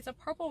pretty. It's a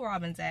purple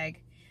robin's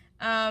egg.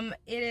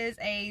 It is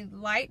a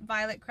light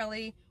violet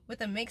curly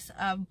with a mix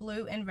of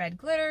blue and red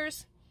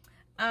glitters.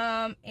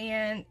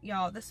 And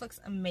y'all, this looks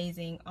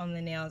amazing on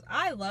the nails.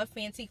 I love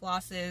Fancy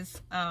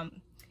Gloss's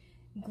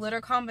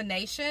glitter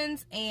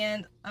combinations,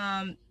 and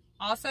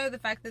also the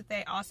fact that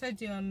they also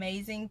do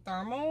amazing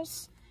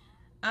thermals.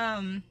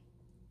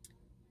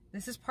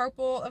 This is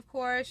purple, of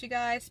course, you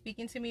guys,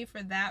 speaking to me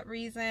for that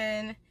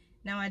reason.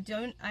 Now I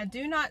do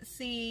not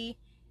see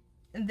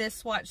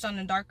this swatched on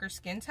a darker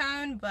skin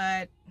tone,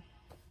 but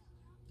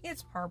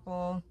it's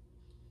purple.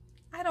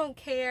 I don't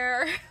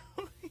care.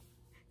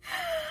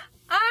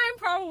 I'm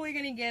probably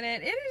gonna get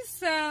it. It is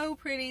so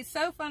pretty,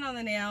 so fun on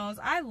the nails.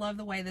 I love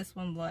the way this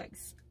one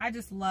looks. I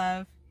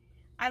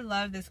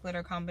love this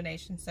glitter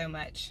combination so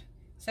much.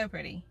 So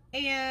pretty.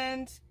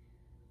 And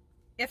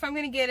if I'm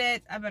going to get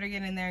it, I better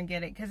get in there and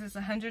get it, because it's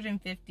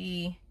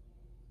 150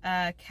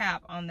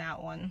 cap on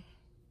that one.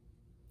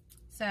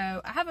 So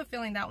I have a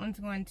feeling that one's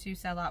going to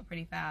sell out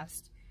pretty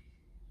fast.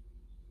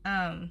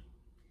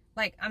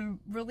 Like, I'm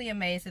really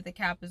amazed that the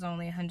cap is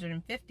only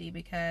 150,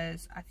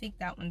 because I think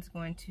that one's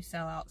going to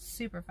sell out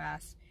super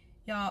fast.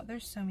 Y'all,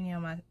 there's so many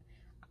on my,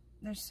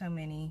 there's so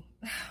many.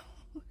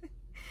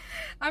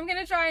 I'm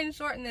gonna try and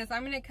shorten this.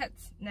 I'm gonna cut,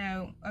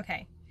 no,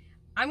 okay.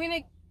 I'm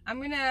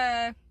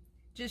gonna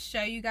just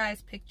show you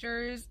guys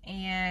pictures,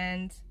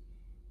 and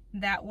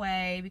that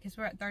way, because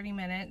we're at 30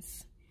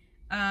 minutes,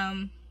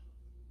 I'm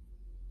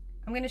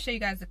gonna show you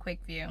guys a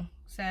quick view.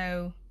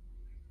 So,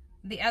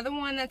 the other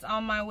one that's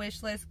on my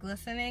wish list,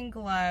 Glisten and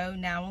Glow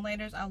Now and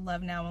Laters. I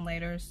love Now and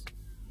Laters.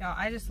 Y'all,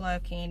 I just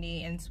love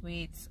candy and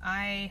sweets.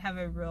 I have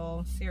a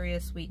real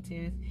serious sweet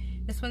tooth.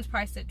 This one's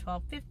priced at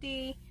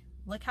 $12.50.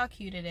 Look how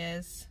cute it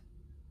is.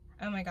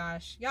 Oh my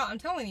gosh. Y'all, I'm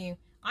telling you,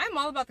 I'm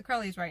all about the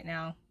curlies right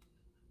now.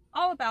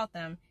 All about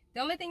them.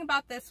 The only thing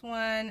about this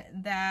one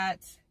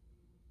that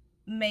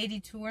may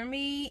detour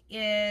me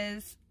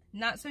is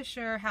not so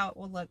sure how it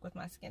will look with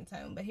my skin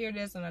tone. But here it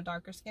is in a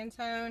darker skin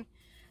tone.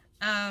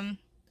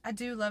 I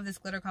do love this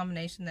glitter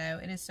combination though.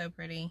 It is so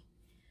pretty.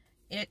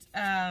 It's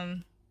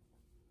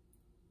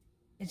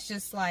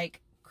just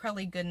like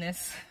curly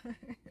goodness.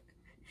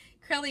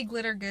 Curly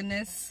glitter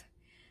goodness.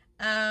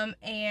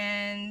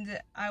 And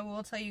I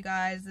will tell you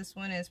guys, this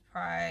one is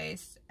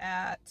priced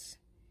at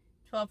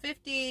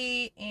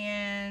 $12.50,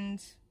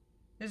 and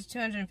there's a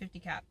 250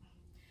 cap.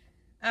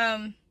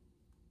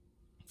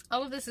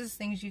 All of this is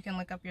things you can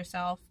look up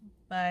yourself,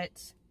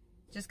 but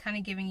just kind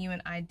of giving you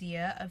an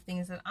idea of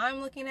things that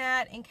I'm looking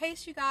at in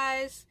case you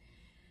guys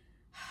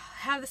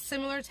have a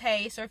similar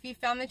taste, or if you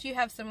found that you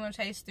have similar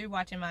taste through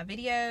watching my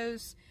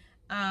videos.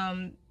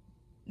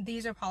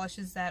 These are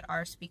polishes that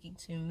are speaking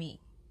to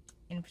me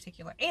in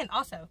particular, and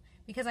also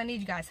because I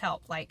need you guys'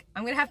 help. Like,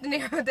 I'm gonna have to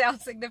narrow it down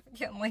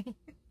significantly.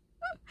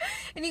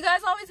 And you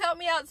guys always help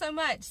me out so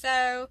much.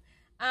 So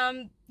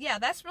yeah,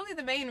 that's really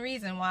the main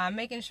reason why I'm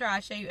making sure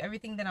I show you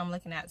everything that I'm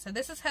looking at. So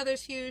this is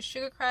Heather's Hughes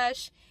Sugar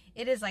Crush.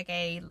 It is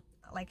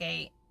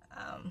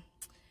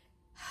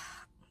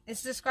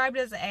it's described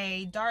as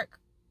a dark,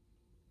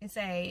 it's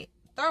a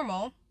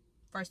thermal,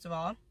 first of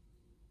all,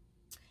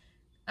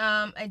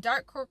 a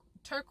dark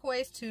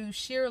turquoise to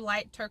sheer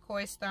light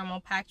turquoise thermal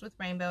packed with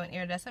rainbow and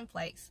iridescent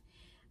flakes.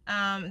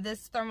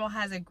 This thermal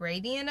has a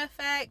gradient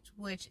effect,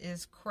 which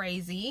is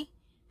crazy.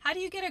 How do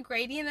you get a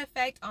gradient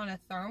effect on a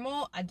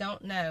thermal? I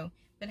don't know,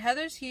 but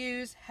Heather's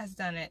Hughes has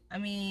done it. I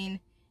mean,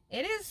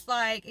 it is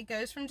like, it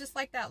goes from just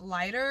like that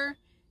lighter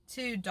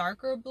to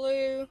darker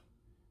blue.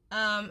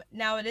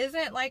 Now it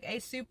isn't like a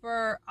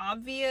super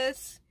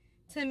obvious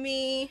to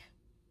me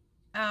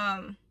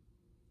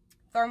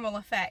thermal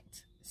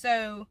effect,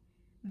 so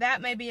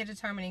that may be a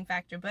determining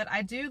factor, but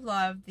I do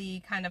love the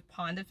kind of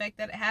pond effect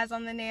that it has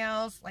on the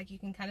nails. Like, you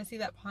can kind of see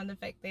that pond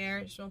effect there.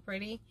 It's real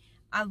pretty.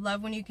 I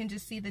love when you can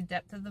just see the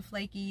depth of the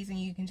flakies, and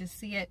you can just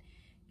see it,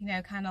 you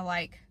know, kind of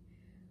like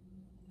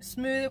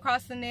smooth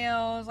across the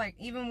nails, like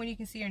even when you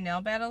can see your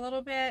nail bed a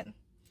little bit.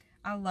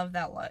 I love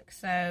that look.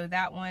 So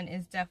that one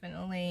is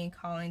definitely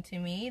calling to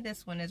me.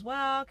 This one as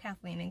well,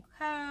 Kathleen &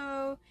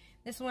 Co.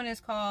 This one is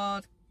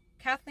called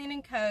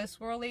Kathleen & Co.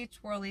 Swirly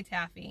Twirly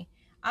Taffy.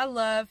 I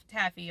love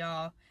taffy,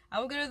 y'all. I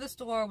will go to the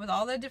store with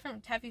all the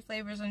different taffy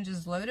flavors and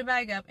just load a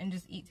bag up and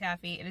just eat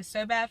taffy. It is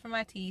so bad for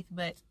my teeth,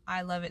 but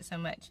I love it so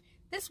much.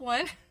 This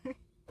one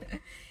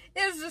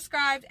is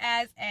described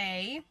as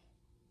a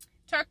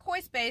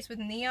turquoise base with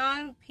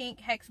neon pink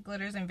hex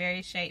glitters in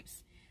various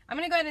shapes. I'm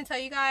going to go ahead and tell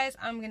you guys,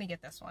 I'm going to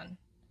get this one.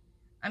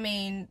 I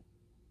mean,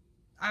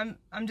 I'm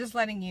just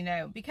letting you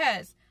know,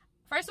 because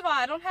first of all,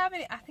 I don't have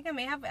any, I think I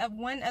may have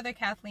one other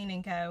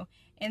Kathleen & Co.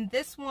 And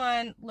this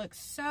one looks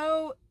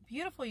so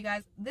beautiful, you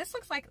guys. This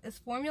looks like this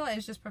formula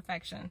is just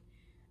perfection.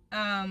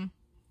 I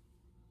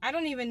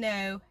don't even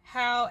know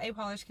how a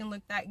polish can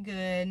look that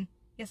good.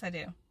 Yes, I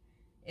do.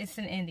 It's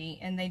an indie,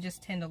 and they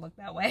just tend to look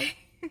that way.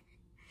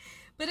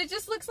 But it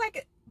just looks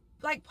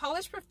like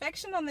polished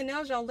perfection on the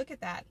nails, y'all. Look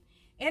at that.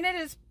 And it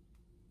is,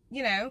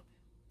 you know,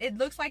 it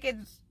looks like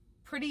it's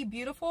pretty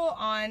beautiful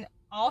on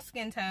all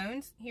skin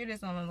tones. Here it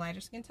is on a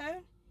lighter skin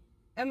tone.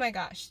 Oh my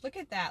gosh, look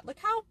at that. Look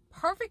how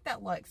perfect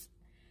that looks.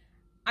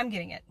 I'm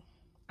getting it.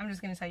 I'm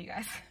just going to tell you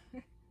guys.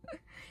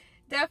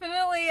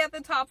 Definitely at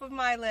the top of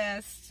my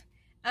list.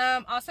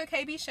 Also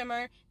KB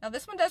Shimmer. Now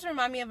this one does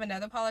remind me of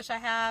another polish I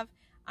have.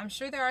 I'm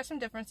sure there are some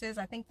differences.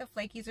 I think the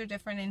flakies are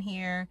different in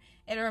here.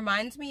 It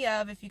reminds me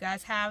of, if you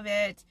guys have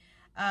it,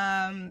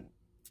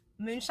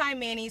 Moonshine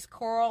Manny's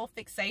Coral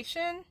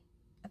Fixation.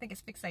 I think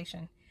it's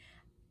Fixation.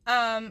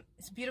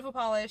 It's a beautiful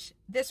polish.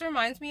 This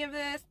reminds me of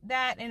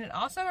that, and it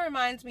also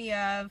reminds me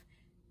of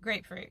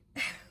Grapefruit.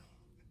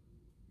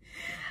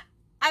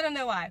 I don't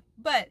know why,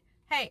 but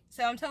hey,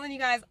 so I'm telling you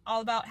guys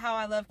all about how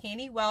I love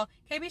candy. Well,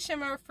 KB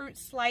Shimmer Fruit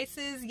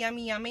Slices,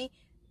 yummy yummy.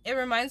 It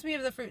reminds me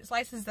of the fruit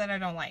slices that I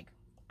don't like.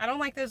 I don't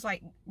like those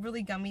like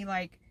really gummy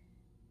like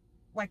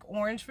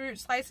orange fruit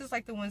slices,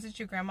 like the ones that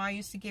your grandma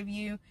used to give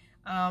you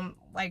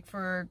like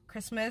for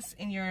Christmas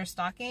in your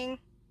stocking.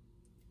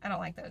 I don't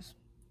like those.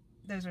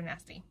 Those are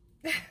nasty.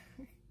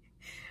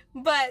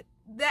 But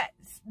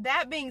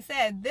that being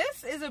said,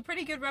 this is a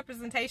pretty good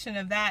representation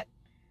of that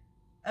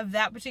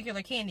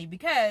particular candy,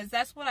 because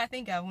that's what I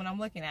think of when I'm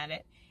looking at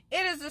it.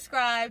 It is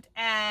described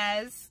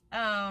as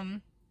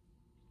hold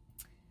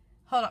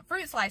on,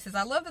 fruit slices.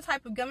 I love the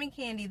type of gummy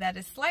candy that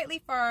is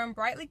slightly firm,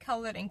 brightly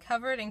colored, and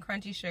covered in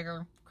crunchy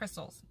sugar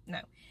crystals. No.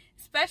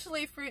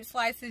 Especially fruit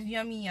slices,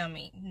 yummy,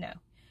 yummy. No.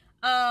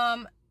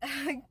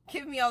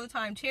 Give me all the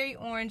time. Cherry,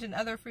 orange, and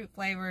other fruit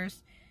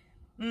flavors.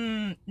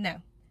 No.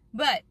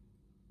 But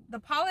the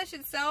polish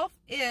itself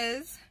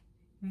is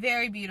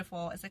very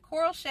beautiful. It's a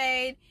coral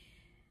shade.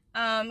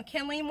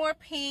 Can lean more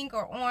pink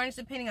or orange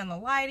depending on the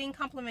lighting,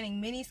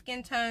 complementing many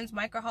skin tones,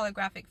 micro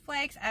holographic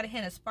flakes. Add a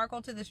hint of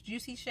sparkle to this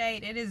juicy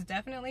shade. It is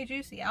definitely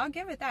juicy. I'll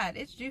give it that.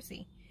 It's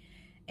juicy.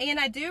 And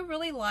I do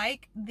really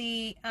like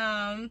the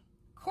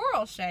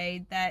coral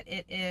shade that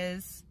it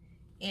is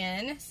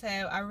in. So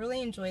I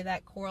really enjoy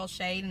that coral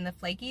shade, and the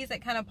flakies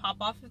that kind of pop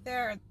off of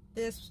there.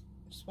 This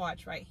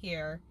swatch right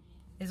here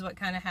is what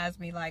kind of has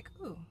me like,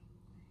 ooh,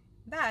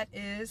 that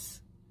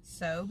is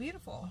so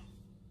beautiful.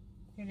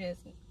 Here it is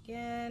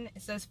again.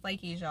 It's those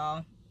flakies,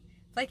 y'all.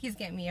 Flakies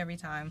get me every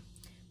time.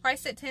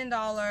 Priced at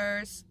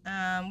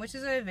 $10, which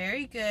is a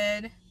very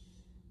good,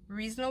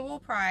 reasonable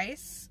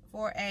price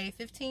for a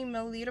 15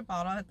 milliliter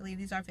bottle. I believe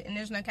these are, and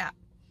there's no cap.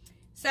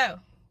 So,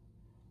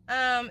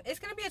 it's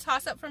going to be a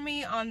toss-up for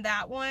me on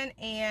that one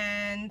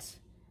and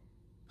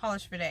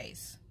Polish for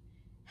Days.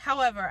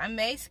 However, I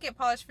may skip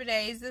Polish for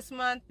Days this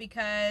month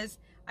because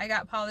I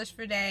got Polish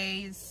for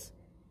Days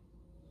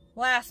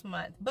last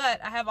month.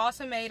 But I have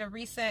also made a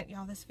recent,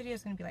 y'all, this video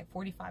is going to be like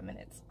 45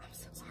 minutes. I'm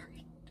so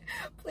sorry.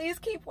 Please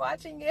keep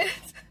watching it.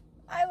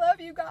 I love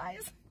you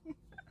guys.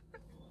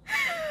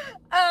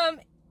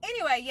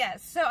 Anyway,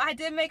 yes. So I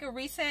did make a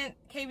recent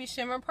KB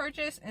Shimmer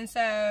purchase, and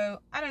so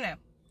I don't know.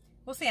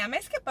 We'll see. I may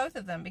skip both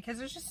of them because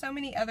there's just so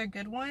many other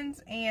good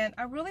ones, and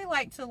I really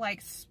like to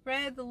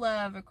spread the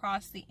love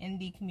across the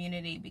indie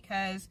community,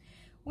 because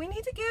we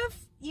need to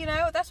give, you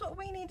know, that's what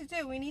we need to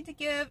do. We need to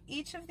give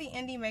each of the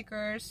indie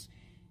makers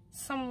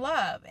some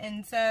love.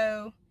 And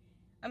so,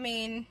 I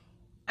mean,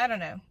 I don't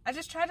know. I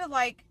just try to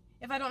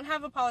if I don't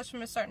have a polish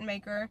from a certain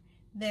maker,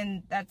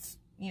 then that's,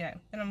 you know,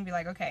 then I'm gonna be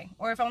like, okay.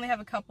 Or if I only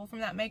have a couple from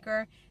that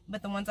maker,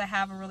 but the ones I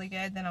have are really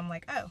good, then I'm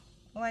like, oh,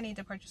 well, I need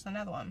to purchase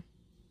another one.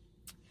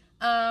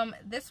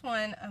 This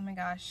one, oh my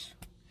gosh,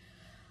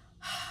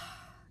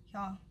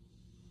 y'all,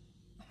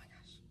 oh my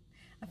gosh,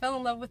 I fell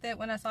in love with it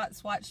when I saw it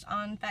swatched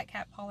on Fat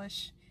Cat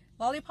Polish.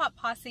 Lollipop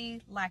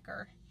Posse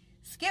Lacquer.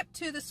 Skip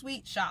to the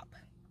Sweet Shop.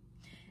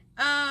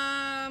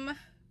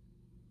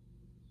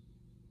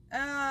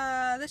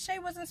 This shade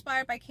was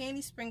inspired by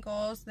Candy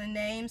Sprinkles. The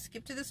name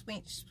Skip to the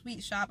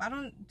Sweet Shop.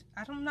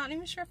 I'm not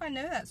even sure if I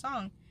know that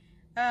song.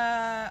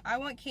 I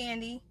Want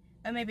Candy.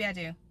 Oh, maybe I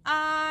do.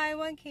 I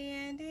Want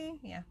Candy.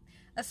 Yeah.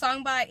 A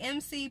song by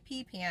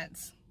MCP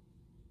Pants.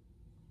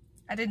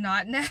 I did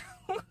not know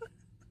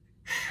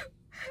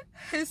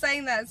who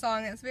sang that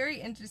song. It's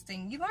very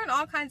interesting. You learn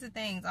all kinds of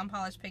things on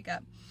Polish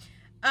Pickup.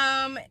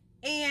 And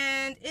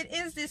it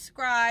is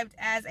described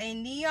as a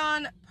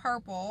neon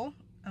purple.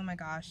 Oh my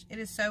gosh, it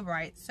is so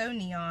bright, so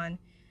neon.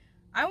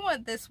 I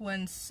want this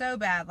one so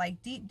bad,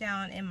 like deep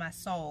down in my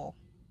soul,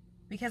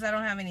 because I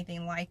don't have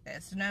anything like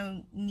this.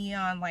 No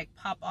neon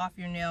pop off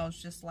your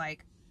nails, just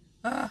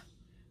ugh.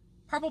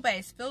 Purple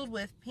base filled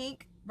with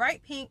pink,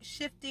 bright pink,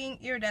 shifting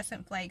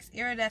iridescent flakes,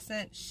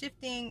 iridescent,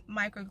 shifting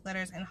micro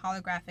glitters, and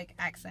holographic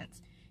accents.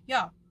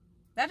 Y'all,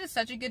 that is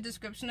such a good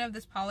description of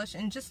this polish,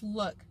 and just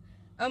look.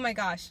 Oh my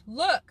gosh,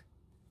 look!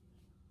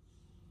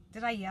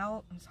 Did I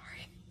yell? I'm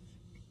sorry.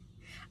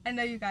 I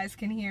know you guys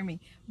can hear me,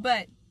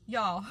 but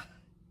y'all,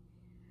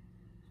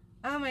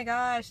 oh my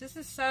gosh, this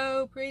is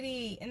so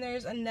pretty. And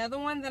there's another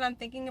one that I'm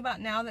thinking about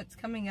now that's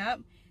coming up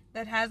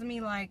that has me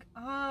like,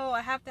 oh,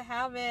 I have to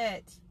have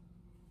it.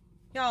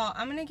 Y'all,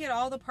 I'm gonna get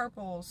all the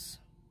purples,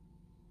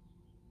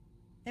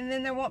 and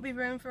then there won't be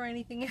room for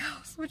anything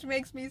else, which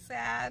makes me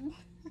sad.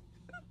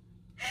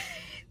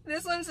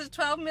 This one's a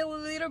 12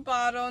 milliliter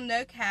bottle,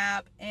 no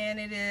cap, and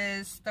it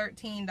is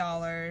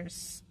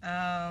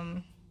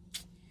 $13.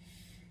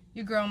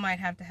 Your girl might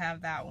have to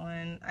have that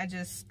one. I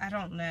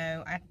don't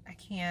know. I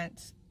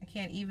can't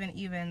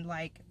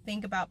even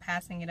think about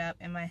passing it up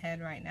in my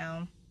head right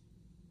now.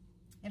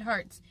 It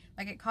hurts.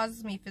 It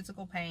causes me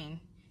physical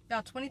pain.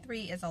 Y'all,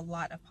 23 is a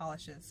lot of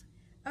polishes.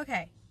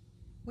 Okay,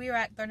 we are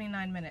at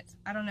 39 minutes.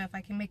 I don't know if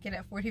I can make it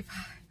at 45.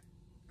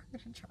 I'm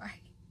gonna try.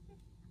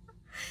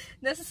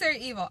 Necessary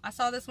Evil. I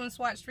saw this one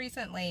swatched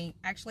recently,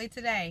 actually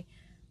today.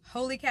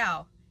 Holy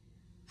cow.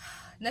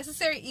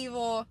 Necessary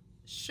Evil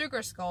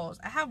Sugar Skulls.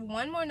 I have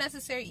one more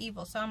Necessary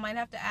Evil, so I might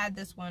have to add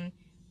this one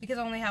because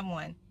I only have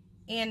one.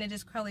 And it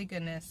is Curly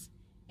Goodness.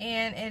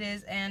 And it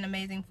is an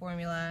amazing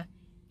formula.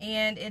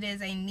 And it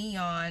is a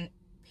neon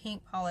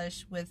pink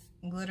polish with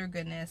glitter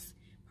goodness.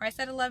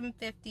 Priced at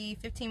 $11.50,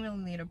 15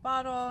 milliliter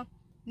bottle.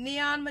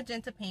 Neon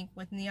magenta pink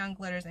with neon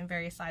glitters in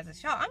various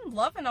sizes. Y'all, I'm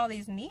loving all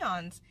these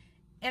neons.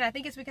 And I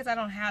think it's because I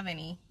don't have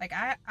any. Like,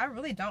 I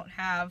really don't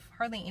have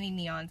hardly any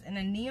neons. And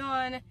a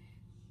neon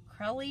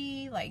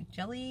curly, like,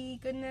 jelly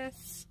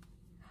goodness.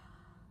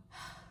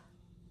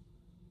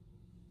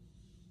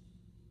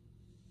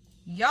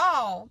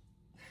 Y'all,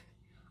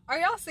 are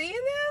y'all seeing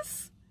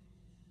this?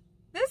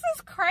 This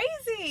is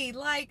crazy.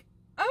 Like,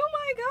 oh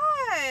my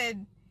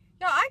God.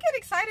 Y'all, I get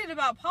excited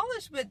about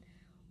polish, but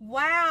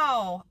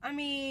wow. I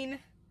mean,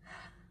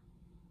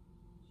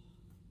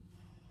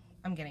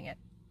 I'm getting it.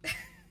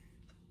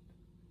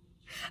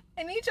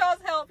 I need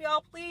y'all's help,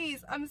 y'all,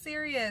 please. I'm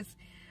serious.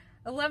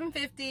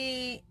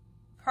 $11.50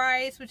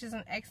 price, which is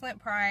an excellent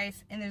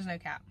price, and there's no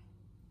cap.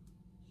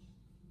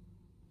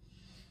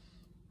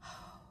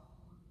 Oh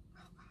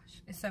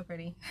gosh, it's so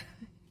pretty.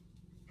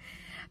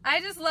 I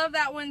just love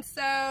that one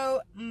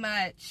so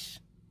much.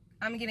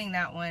 I'm getting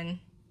that one.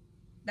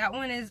 That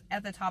one is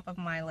at the top of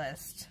my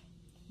list.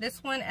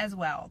 This one as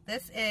well.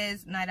 This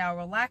is Night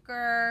Owl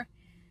Lacquer,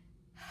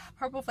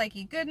 Purple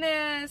Flaky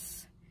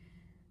Goodness,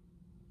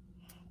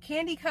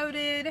 Candy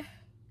Coated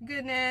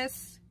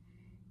Goodness.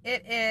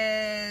 It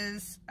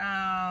is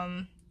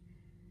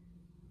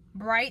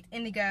Bright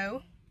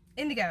Indigo.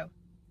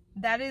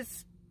 That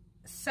is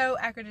so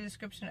accurate a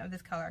description of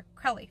this color.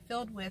 Crelly,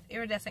 filled with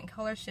iridescent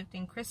color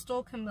shifting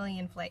crystal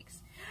chameleon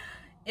flakes.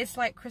 It's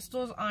like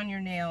crystals on your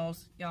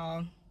nails,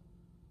 y'all.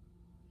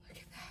 Look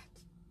at that.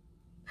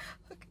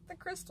 Look at the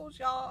crystals,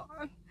 y'all.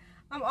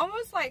 I'm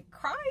almost like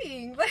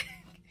crying. Like,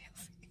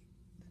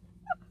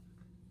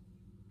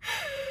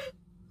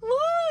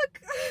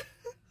 look.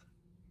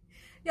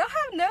 Y'all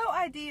have no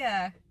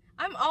idea.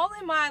 I'm all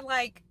in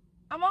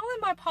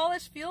my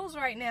polish feels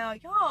right now,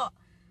 y'all.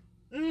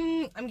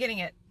 I'm getting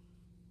it.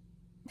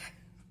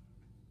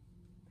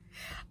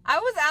 I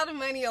was out of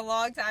money a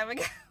long time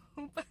ago,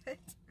 but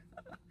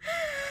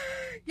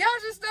y'all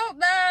just don't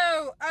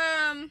know.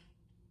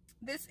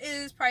 This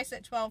is priced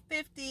at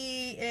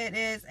 $12.50. It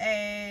is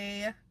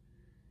a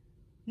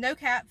no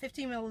cap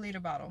 15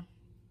 milliliter bottle.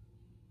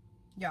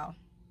 Y'all.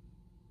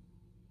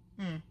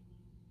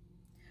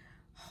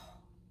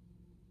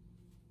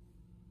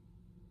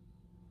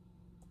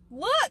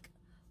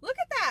 Look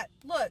at that.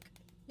 Look,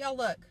 y'all,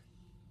 look.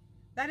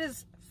 That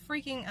is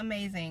freaking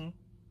amazing.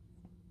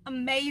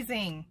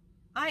 Amazing.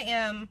 I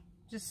am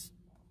just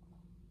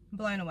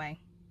blown away.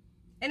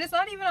 And it's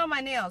not even on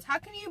my nails. How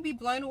can you be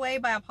blown away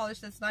by a polish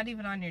that's not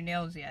even on your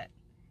nails yet?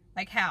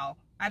 Like, how?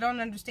 I don't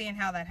understand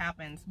how that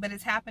happens, but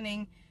it's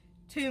happening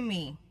to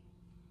me.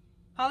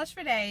 Polish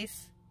for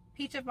Days,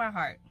 peach of my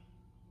heart.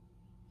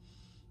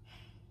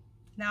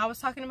 Now, I was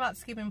talking about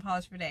skipping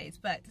polish for days,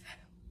 but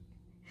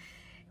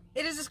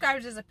it is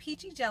described as a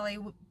peachy jelly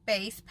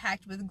base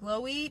packed with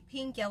glowy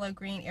pink, yellow,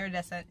 green,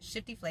 iridescent,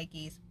 shifty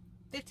flakies.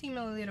 15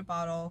 milliliter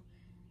bottle.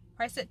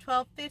 Priced at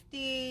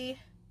 $12.50.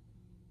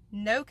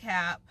 No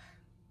cap.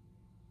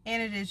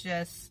 And it is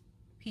just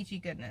peachy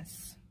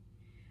goodness.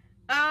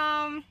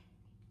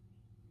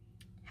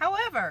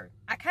 However,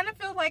 I kind of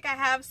feel like I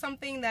have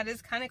something that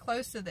is kind of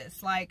close to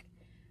this. Like,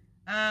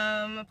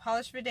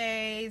 Polish for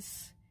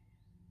Days.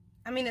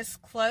 I mean, it's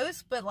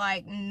close, but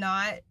like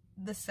not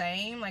the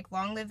same. Like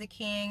Long Live the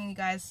King. You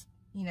guys,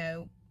 you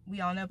know,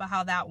 we all know about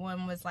how that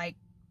one was like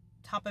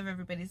top of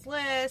everybody's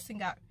list and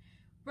got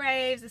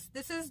raves.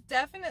 This is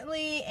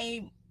definitely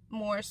a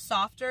more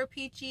softer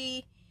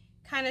peachy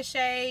kind of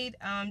shade.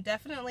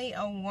 Definitely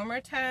a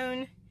warmer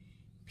tone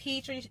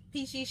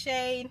peachy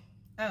shade.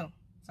 Oh,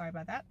 sorry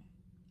about that.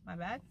 My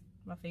bad.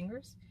 My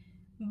fingers.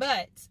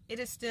 But it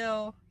is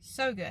still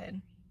so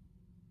good.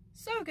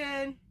 So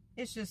good.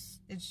 It's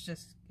just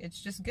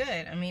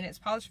good. I mean, it's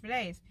Polish for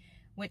Days,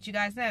 which you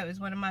guys know is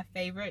one of my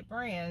favorite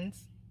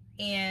brands,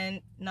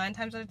 and 9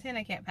 times out of 10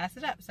 I can't pass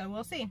it up. So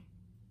we'll see.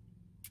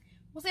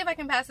 We'll see if I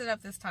can pass it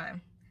up this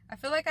time. I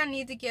feel like I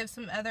need to give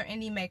some other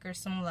indie makers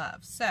some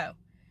love, so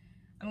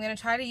I'm going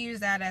to try to use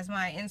that as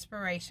my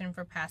inspiration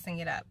for passing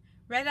it up.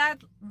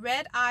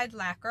 Red-eyed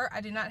lacquer.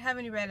 I do not have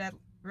any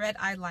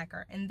red-eyed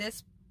lacquer. And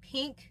this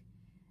pink,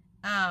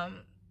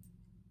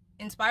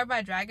 inspired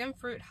by dragon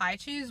fruit high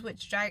chews,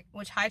 which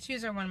high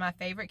chews are one of my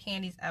favorite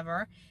candies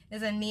ever,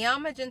 is a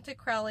neon magenta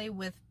crelly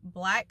with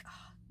black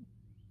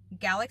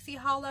galaxy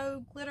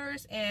hollow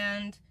glitters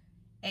and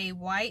a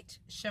white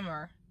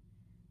shimmer.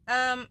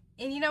 And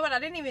you know what? I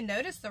didn't even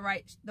notice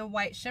the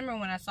white shimmer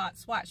when I saw it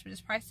swatched, but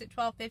it's priced at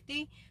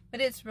 $12.50. But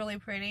it's really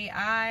pretty.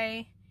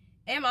 I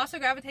am also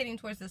gravitating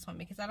towards this one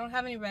because I don't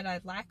have any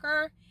red-eyed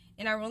lacquer,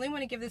 and I really want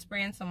to give this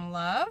brand some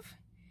love.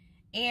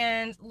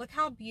 And look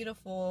how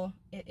beautiful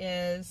it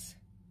is.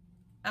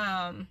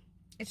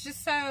 It's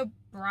just so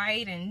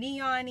bright and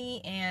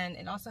neon-y, and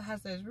it also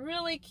has those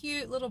really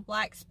cute little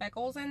black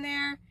speckles in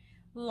there,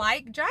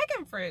 like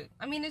dragon fruit.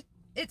 I mean,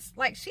 it's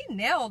like she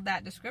nailed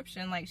that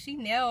description. Like, she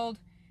nailed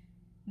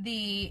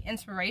the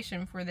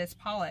inspiration for this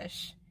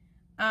polish.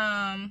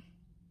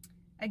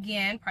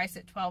 Again, priced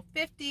at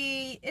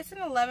 $12.50. It's an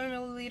 11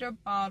 milliliter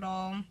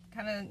bottle,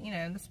 kind of, you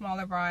know, the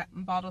smaller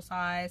bottle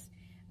size,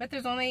 but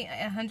there's only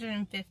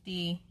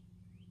 150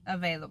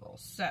 available,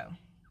 so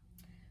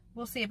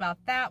we'll see about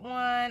that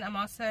one. I'm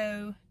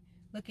also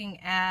looking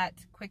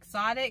at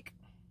Quixotic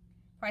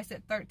priced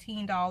at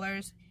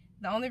 $13.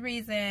 The only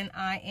reason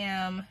I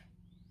am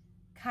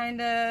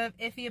kind of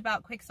iffy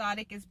about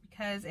Quixotic is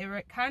because it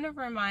kind of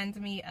reminds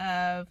me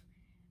of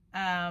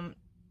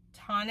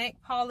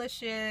tonic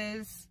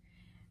polishes,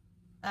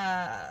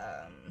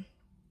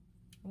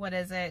 what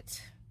is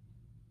it,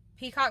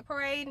 Peacock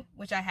Parade,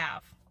 which I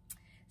have.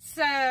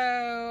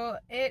 So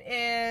it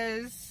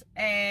is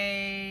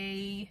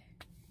a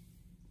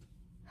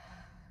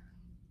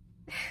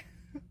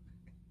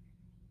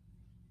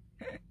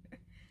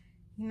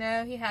you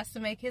know, he has to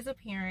make his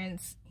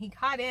appearance. He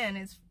caught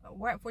in.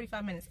 We're at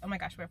 45 minutes. Oh my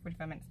gosh, we're at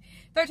 45 minutes.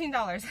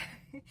 $13.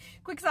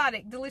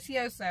 Quixotic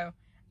Delicioso.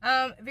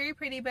 Very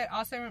pretty, but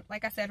also,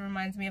 like I said,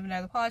 reminds me of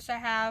another polish I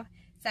have.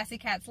 Sassy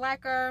Cat's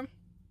Lacquer.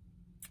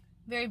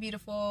 Very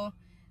beautiful.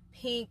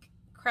 Pink,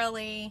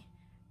 curly.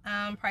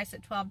 Priced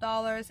at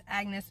 $12.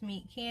 Agnes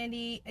Meat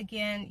Candy.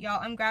 Again, y'all,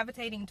 I'm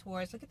gravitating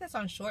towards, look at this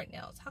on short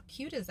nails. How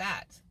cute is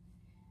that?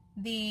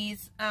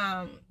 These,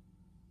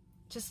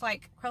 just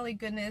like curly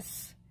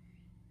goodness.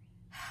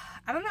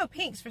 I don't know,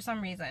 pinks for some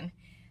reason.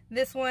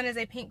 This one is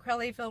a pink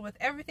curly filled with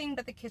everything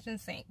but the kitchen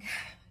sink.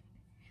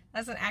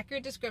 That's an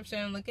accurate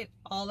description. Look at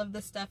all of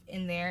the stuff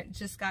in there.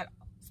 It's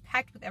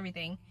packed with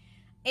everything.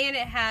 And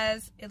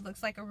it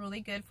looks like a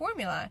really good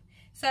formula.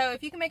 So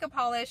if you can make a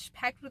polish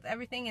packed with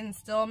everything and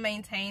still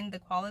maintain the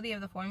quality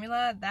of the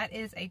formula, that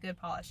is a good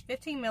polish.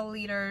 15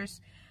 milliliters,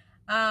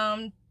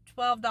 $12,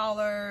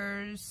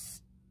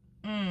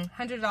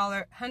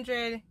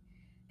 $100,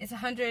 it's a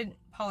 100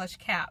 polish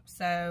cap.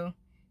 So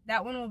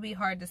that one will be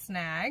hard to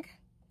snag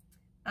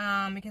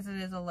because it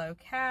is a low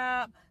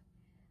cap.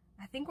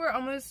 I think we're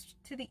almost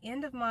to the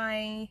end of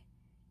my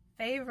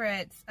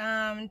favorites.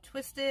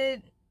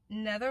 Twisted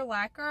Nether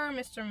Lacquer,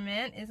 Mr.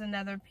 Mint, is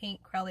another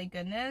pink curly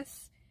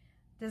goodness.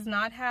 Does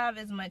not have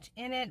as much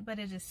in it, but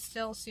it is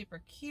still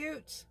super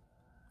cute.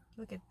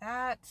 Look at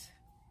that.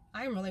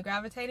 I'm really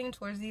gravitating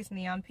towards these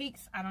neon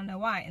peaks. I don't know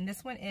why. And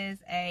this one is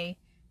a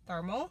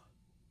thermal. Look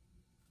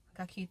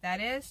how cute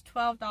that is.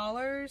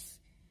 $12.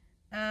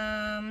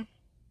 And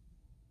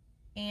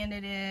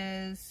it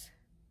is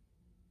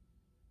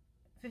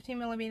 15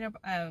 millimeter,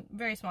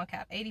 very small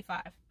cap,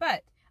 85.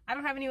 But I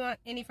don't have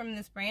any from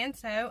this brand,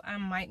 so I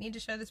might need to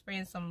show this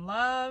brand some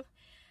love.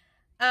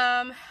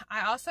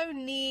 I also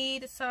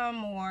need some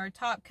more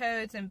top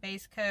coats and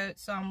base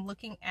coats, so I'm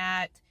looking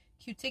at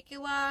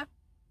Cuticula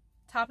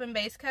top and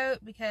base coat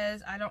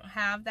because I don't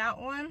have that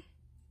one.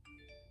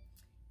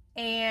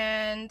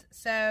 And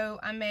so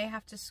I may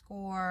have to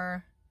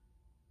score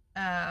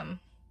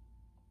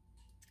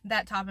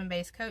that top and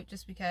base coat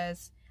just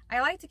because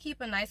I like to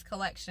keep a nice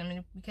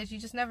collection because you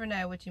just never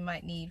know what you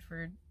might need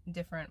for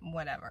different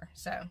whatever.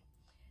 So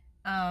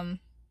I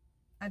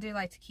do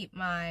like to keep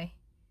my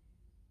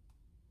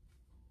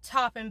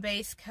top and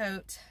base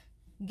coat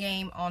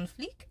game on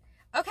fleek.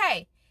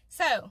 Okay,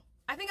 so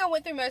I think I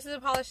went through most of the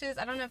polishes.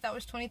 I don't know if that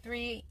was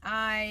 23.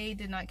 I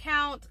did not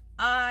count.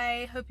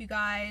 I hope you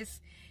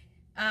guys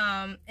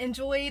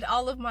enjoyed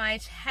all of my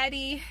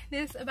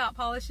chattiness about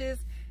polishes.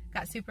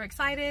 Got super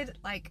excited,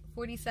 like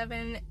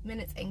 47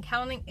 minutes and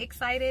counting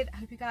excited. I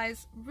hope you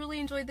guys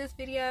really enjoyed this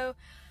video.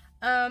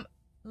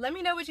 Let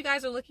me know what you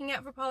guys are looking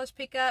at for polish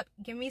pickup.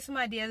 Give me some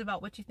ideas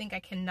about what you think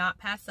I cannot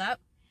pass up.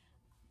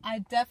 I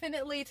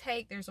definitely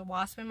take, there's a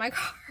wasp in my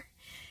car.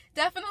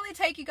 Definitely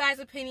take you guys'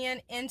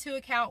 opinion into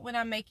account when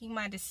I'm making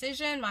my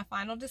decision, my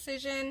final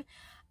decision.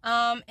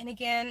 And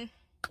again,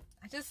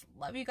 I just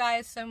love you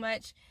guys so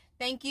much.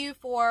 Thank you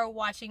for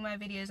watching my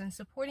videos and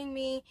supporting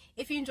me.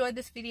 If you enjoyed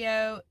this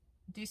video,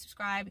 do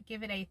subscribe,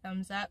 give it a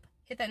thumbs up,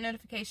 hit that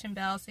notification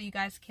bell so you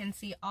guys can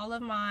see all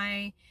of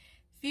my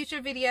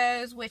future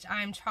videos, which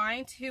I'm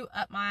trying to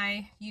up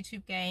my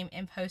YouTube game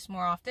and post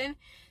more often.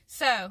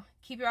 So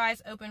keep your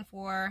eyes open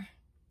for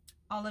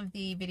all of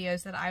the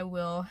videos that I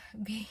will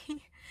be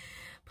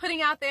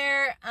putting out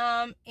there.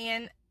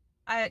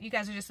 You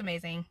guys are just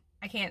amazing.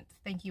 I can't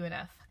thank you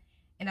enough.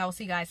 And I will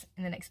see you guys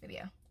in the next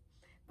video.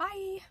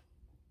 Bye.